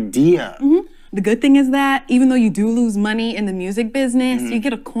awesome. no idea. The good thing is that even though you do lose money in the music business, you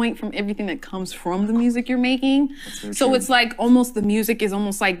get a coin from everything that comes from the music you're making. So it's like almost the music is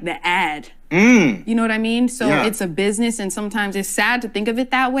almost like the ad. You know what I mean? So it's a business, and sometimes it's sad to think of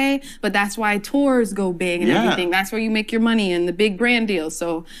it that way, but that's why tours go big and everything. That's where you make your money and the big brand deals.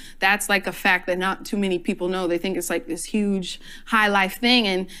 So that's like a fact that not too many people know. They think it's like this huge high life thing.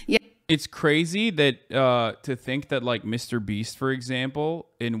 And It's crazy that to think that like Mr. Beast, for example,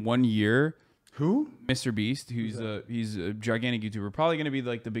 in 1 year. Who? Mr. Beast, he's a gigantic YouTuber, probably going to be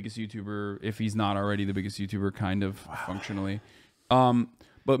like the biggest YouTuber if he's not already the biggest YouTuber, kind of functionally.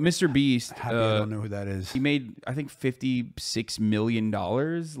 But Mr. Beast, I don't know who that is. he made I think $56 million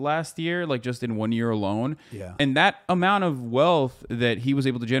last year, like just in 1 year alone. Yeah. And that amount of wealth that he was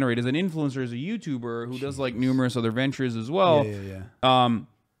able to generate as an influencer, as a YouTuber who does like numerous other ventures as well.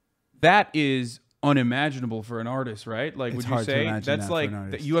 That is unimaginable for an artist, right? Like, would you say that's like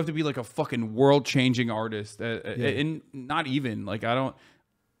you have to be like a fucking world-changing artist, and not even like I don't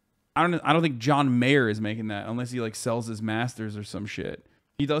think John Mayer is making that unless he like sells his masters or some shit.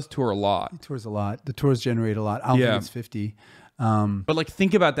 He does tour a lot. He tours a lot. The tours generate a lot. I don't think it's 50. But like,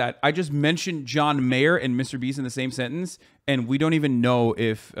 think about that. I just mentioned John Mayer and Mr. Beast in the same sentence, and we don't even know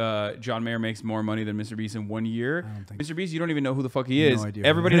if John Mayer makes more money than Mr. Beast in 1 year. Mr. Beast, you don't even know who the fuck he is. No idea.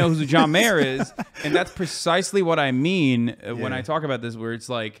 Everybody knows who John Mayer is, and that's precisely what I mean when I talk about this, where it's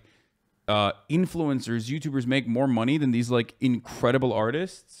like influencers, YouTubers make more money than these like incredible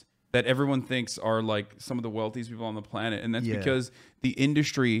artists that everyone thinks are like some of the wealthiest people on the planet, and that's because the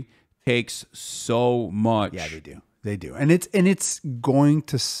industry takes so much. Yeah, they do. They do, and it's going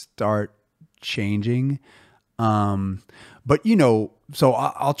to start changing. But you know, so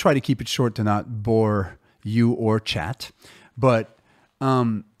I'll try to keep it short to not bore you or chat. But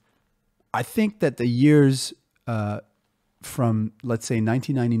I think that the years from, let's say,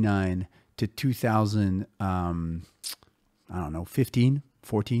 1999 to 2000, I don't know, 15,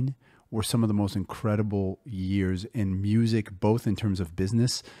 14, were some of the most incredible years in music, both in terms of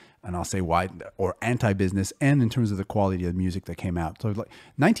business, and I'll say why, or anti-business, and in terms of the quality of the music that came out. So like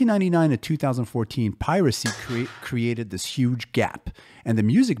 1999 to 2014, piracy created this huge gap, and the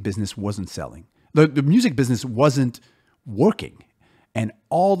music business wasn't selling. The music business wasn't working, and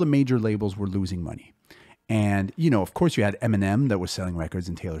all the major labels were losing money. And, you know, of course you had Eminem that was selling records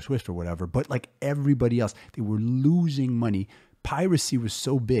and Taylor Swift or whatever, but like everybody else, they were losing money. Piracy was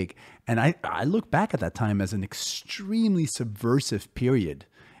so big. And I look back at that time as an extremely subversive period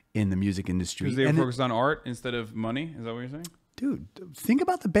in the music industry. Because they were focused on art instead of money? Is that what you're saying? Dude, think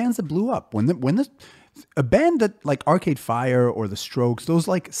about the bands that blew up. A band that like Arcade Fire or The Strokes, those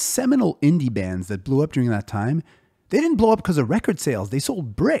like seminal indie bands that blew up during that time, they didn't blow up because of record sales. They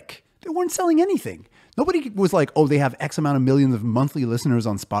sold brick. They weren't selling anything. Nobody was like, oh, they have X amount of millions of monthly listeners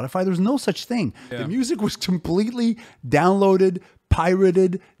on Spotify. There's no such thing. Yeah. The music was completely downloaded,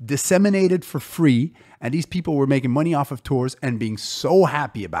 pirated, disseminated for free. And these people were making money off of tours and being so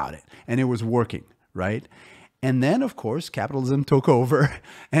happy about it. And it was working, right? And then, of course, capitalism took over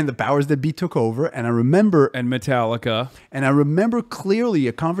and the powers that be took over. And I remember... And Metallica. And I remember clearly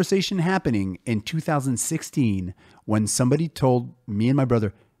a conversation happening in 2016 when somebody told me and my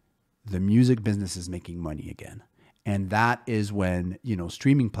brother, the music business is making money again. And that is when, you know,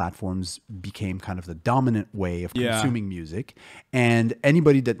 streaming platforms became kind of the dominant way of consuming music. And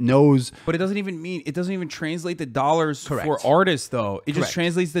anybody that knows... But it doesn't even translate the dollars for artists, though. It just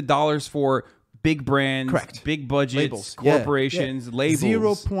translates the dollars for big brands, big budgets, labels. Corporations, labels.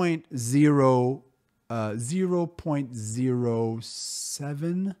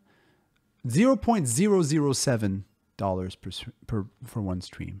 0.007 dollars per for one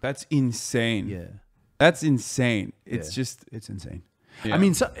stream. That's insane. Yeah, that's insane. It's it's insane. Yeah. I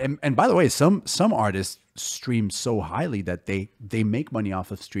mean, and by the way, some artists stream so highly that they make money off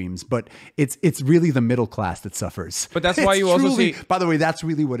of streams, but it's really the middle class that suffers. But that's why you also see. By the way, that's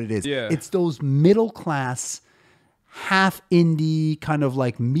really what it is. Yeah. It's those middle class half indie, kind of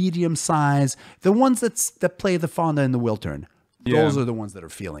like medium size, the ones that play the Fonda and the Wiltern, those are the ones that are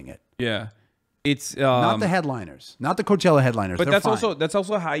feeling it. Yeah. It's not the headliners, not the Coachella headliners. But They're that's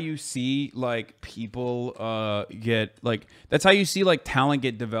also how you see like people get like, that's how you see like talent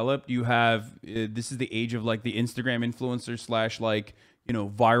get developed. You have this is the age of like the Instagram influencer slash like, you know,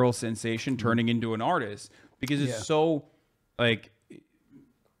 viral sensation turning into an artist, because it's so like,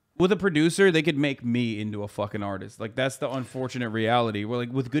 with a producer, they could make me into a fucking artist. Like, that's the unfortunate reality. Where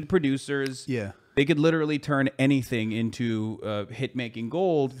like with good producers, they could literally turn anything into hit making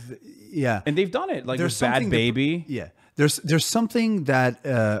gold. Yeah, and they've done it. Like with Bad Baby. There's something that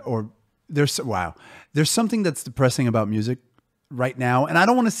there's something that's depressing about music right now, and I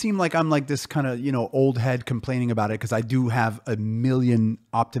don't want to seem like I'm like this kind of, you know, old head complaining about it, because I do have a million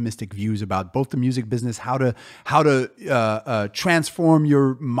optimistic views about both the music business, how to transform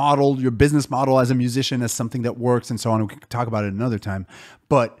your business model as a musician as something that works, and so on. We can talk about it another time,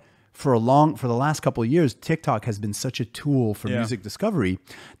 but for the last couple of years, TikTok has been such a tool for music discovery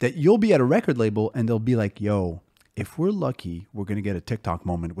that you'll be at a record label and they'll be like, yo, if we're lucky, we're going to get a TikTok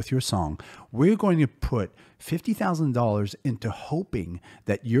moment with your song. We're going to put $50,000 into hoping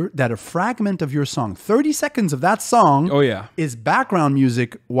that a fragment of your song, 30 seconds of that song, is background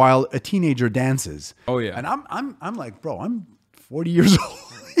music while a teenager dances. And I'm like, bro, I'm 40 years old.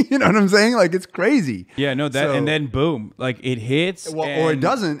 You know what I'm saying? Like, it's crazy. Yeah, no, that, and then boom, like it hits. Well, or it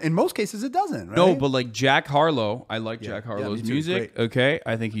doesn't. In most cases, it doesn't, right? No, but like Jack Harlow, I like Jack Harlow's music. Okay,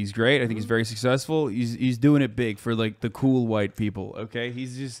 I think he's great. I think he's very successful. He's doing it big for like the cool white people. Okay,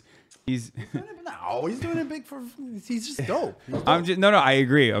 he's doing it big for. He's just dope. No, I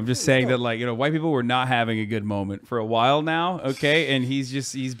agree. I'm just saying that, like, you know, white people were not having a good moment for a while now. Okay, and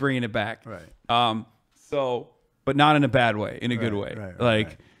he's bringing it back. Right. So, but not in a bad way, in a good way.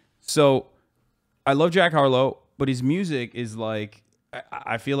 Right. So I love Jack Harlow, but his music is like,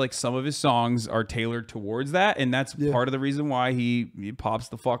 I feel like some of his songs are tailored towards that, and that's part of the reason why he pops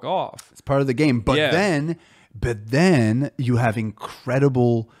the fuck off. It's part of the game. But then you have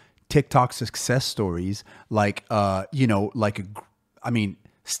incredible TikTok success stories like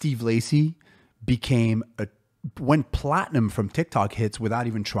Steve Lacy went platinum from TikTok hits without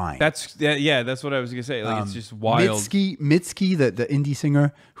even trying. That's what I was gonna say. Like, it's just wild. Mitski, the indie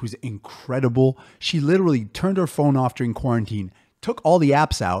singer who's incredible. She literally turned her phone off during quarantine, took all the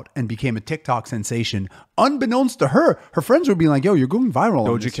apps out, and became a TikTok sensation. Unbeknownst to her, her friends were being like, "Yo, you're going viral."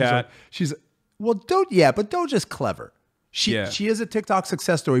 Doja Cat. But Doja's clever. She is a TikTok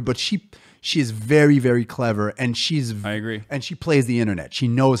success story, but she is very, very clever, and I agree. And she plays the internet. She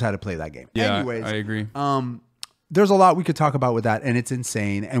knows how to play that game. Yeah, anyways, I agree. There's a lot we could talk about with that, and it's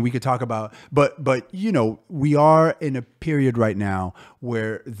insane. And we could talk about, but you know, we are in a period right now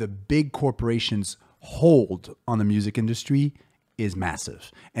where the big corporations' hold on the music industry is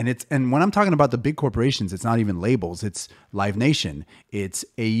massive. And when I'm talking about the big corporations, it's not even labels. It's Live Nation. It's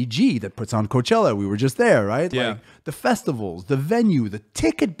AEG that puts on Coachella. We were just there, right? Yeah. Like the festivals, the venue, the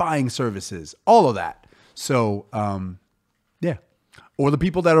ticket buying services, all of that. So, yeah. Or the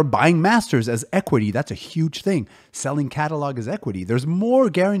people that are buying masters as equity. That's a huge thing. Selling catalog as equity. There's more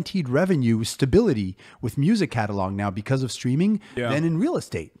guaranteed revenue stability with music catalog now because of streaming than in real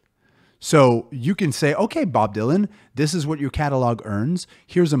estate. So you can say, okay, Bob Dylan, this is what your catalog earns.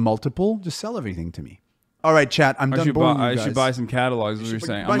 Here's a multiple. Just sell everything to me. All right, chat. I'm done boring you guys. I should buy some catalogs. What you're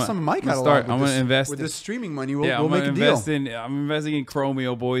saying? Buy some of my catalog. I'm gonna invest with this streaming money. We'll make a deal. I'm investing in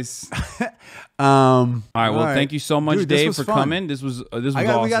Chromeo, boys. All right. Well, thank you so much, Dave, for coming. This was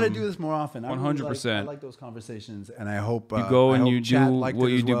awesome. We got to do this more often. 100%. I like those conversations, and I hope you go and you do what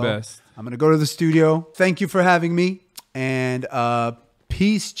you do best. I'm gonna go to the studio. Thank you for having me, and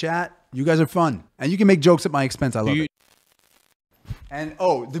peace, chat. You guys are fun, and you can make jokes at my expense. I love it. And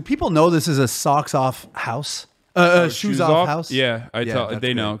do people know this is a socks off house? Shoes off house? Yeah,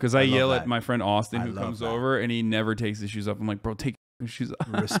 they know, because I yell at my friend Austin, who comes over, and he never takes his shoes off. I'm like, bro, take your shoes off.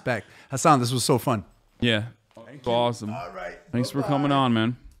 Respect. Hasan, this was so fun. Yeah, it's awesome. All right. Thanks for coming on,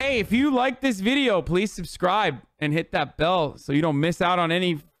 man. Hey, if you like this video, please subscribe and hit that bell so you don't miss out on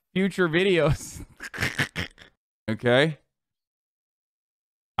any future videos. Okay?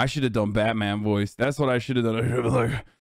 I should have done Batman voice. That's what I should have done. I should have been like...